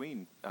connection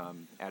between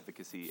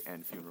advocacy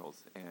and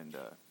funerals and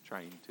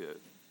trying to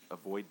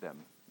avoid them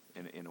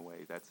in a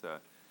way, that's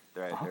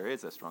there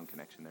is a strong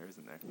connection there,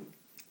 isn't there?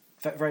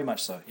 Very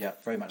much so, yeah,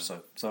 very much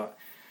so. So,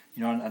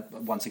 and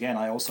once again,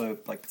 I also,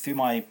 like, through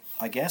my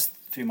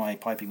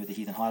piping with the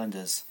Heathen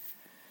Highlanders,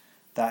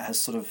 that has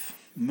sort of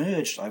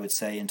merged, I would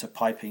say, into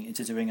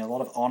doing a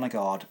lot of honor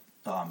guard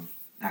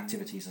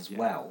activities as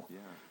well.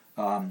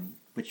 Yeah.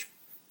 Which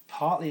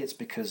partly it's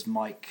because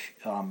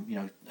Mike,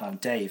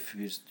 Dave,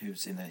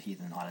 who's in the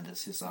Heathen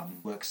Highlanders,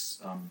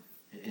 works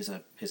is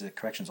a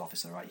corrections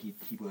officer, right?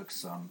 He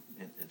works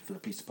for the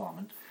police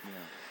department.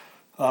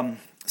 Yeah.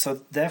 So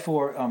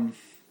therefore,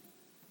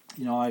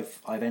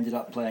 I've ended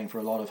up playing for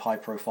a lot of high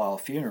profile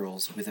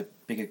funerals with a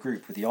bigger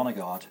group, with the honor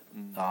guard,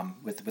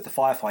 with the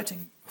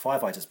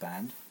firefighters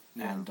band,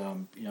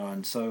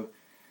 and so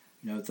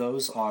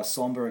those are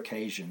somber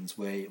occasions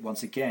where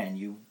once again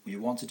you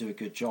want to do a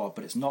good job,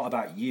 but it's not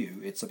about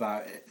you; it's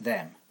about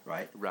them,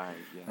 right? Right.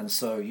 Yeah. And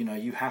so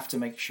you have to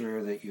make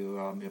sure that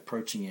you're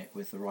approaching it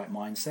with the right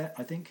mindset,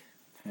 I think.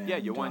 And,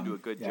 you want to do a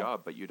good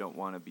job, but you don't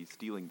want to be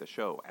stealing the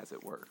show, as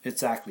it were.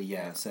 Exactly.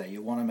 Yeah. So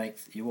you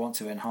want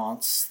to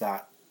enhance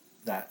that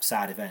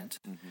sad event.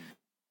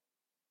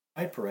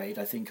 Pride Parade,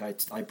 I think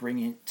I bring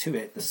into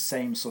it the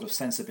same sort of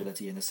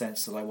sensibility in the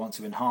sense that I want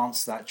to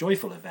enhance that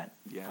joyful event.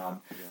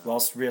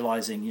 Whilst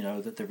realizing,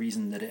 that the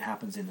reason that it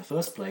happens in the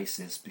first place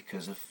is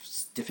because of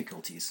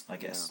difficulties, I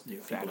guess,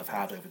 people have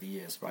had over the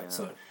years, right?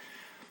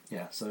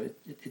 Yeah. So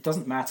it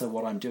doesn't matter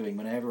what I'm doing.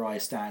 Whenever I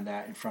stand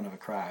out in front of a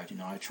crowd,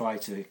 I try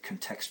to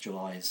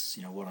contextualize,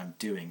 what I'm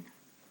doing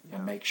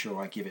and make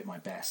sure I give it my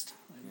best,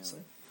 I would say.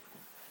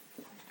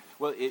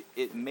 Well,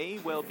 it may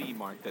well be,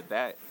 Mark,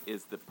 that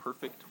is the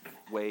perfect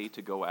way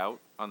to go out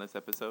on this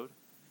episode.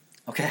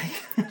 Okay.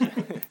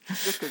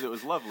 Just because it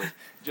was lovely.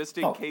 Just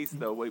in case,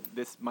 though,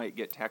 this might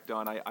get tacked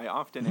on, I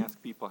often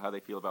ask people how they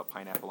feel about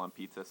pineapple on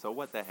pizza. So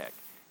what the heck?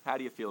 How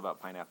do you feel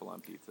about pineapple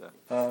on pizza?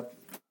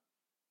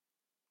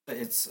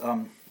 It's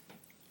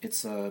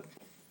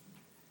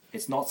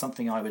not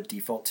something I would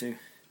default to.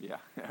 Yeah.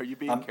 Are you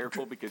being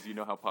careful because you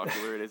know how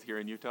popular it is here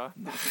in Utah?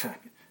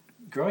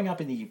 Growing up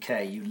in the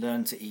UK, you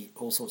learn to eat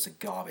all sorts of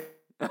garbage.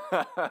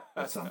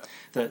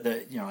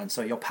 And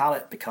so your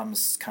palate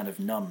becomes kind of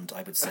numbed,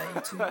 I would say.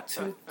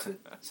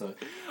 So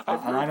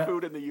I've heard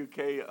food in the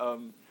UK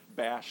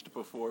bashed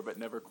before, but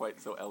never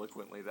quite so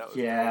eloquently. That was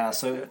great.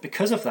 So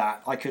because of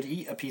that, I could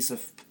eat a piece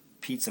of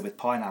pizza with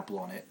pineapple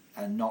on it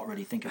and not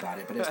really think about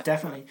it. But it's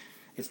definitely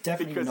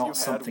because not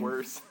something.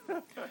 Worse.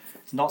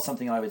 It's not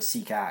something I would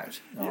seek out.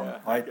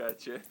 I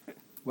gotcha.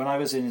 When I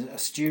was a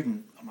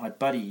student, my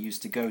buddy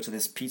used to go to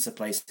this pizza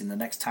place in the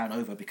next town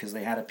over because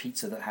they had a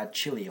pizza that had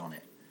chili on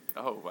it.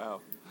 Oh wow!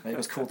 It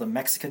was called the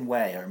Mexican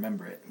Way. I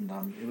remember it,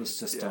 and it was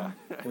just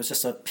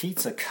a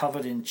pizza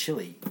covered in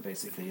chili,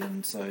 basically.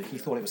 And so he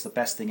thought it was the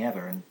best thing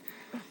ever. And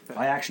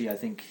I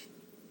think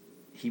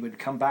he would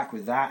come back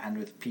with that and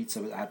with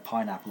pizza that had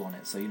pineapple on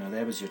it. So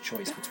there was your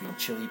choice between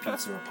chili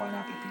pizza or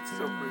pineapple pizza.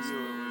 So for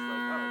you,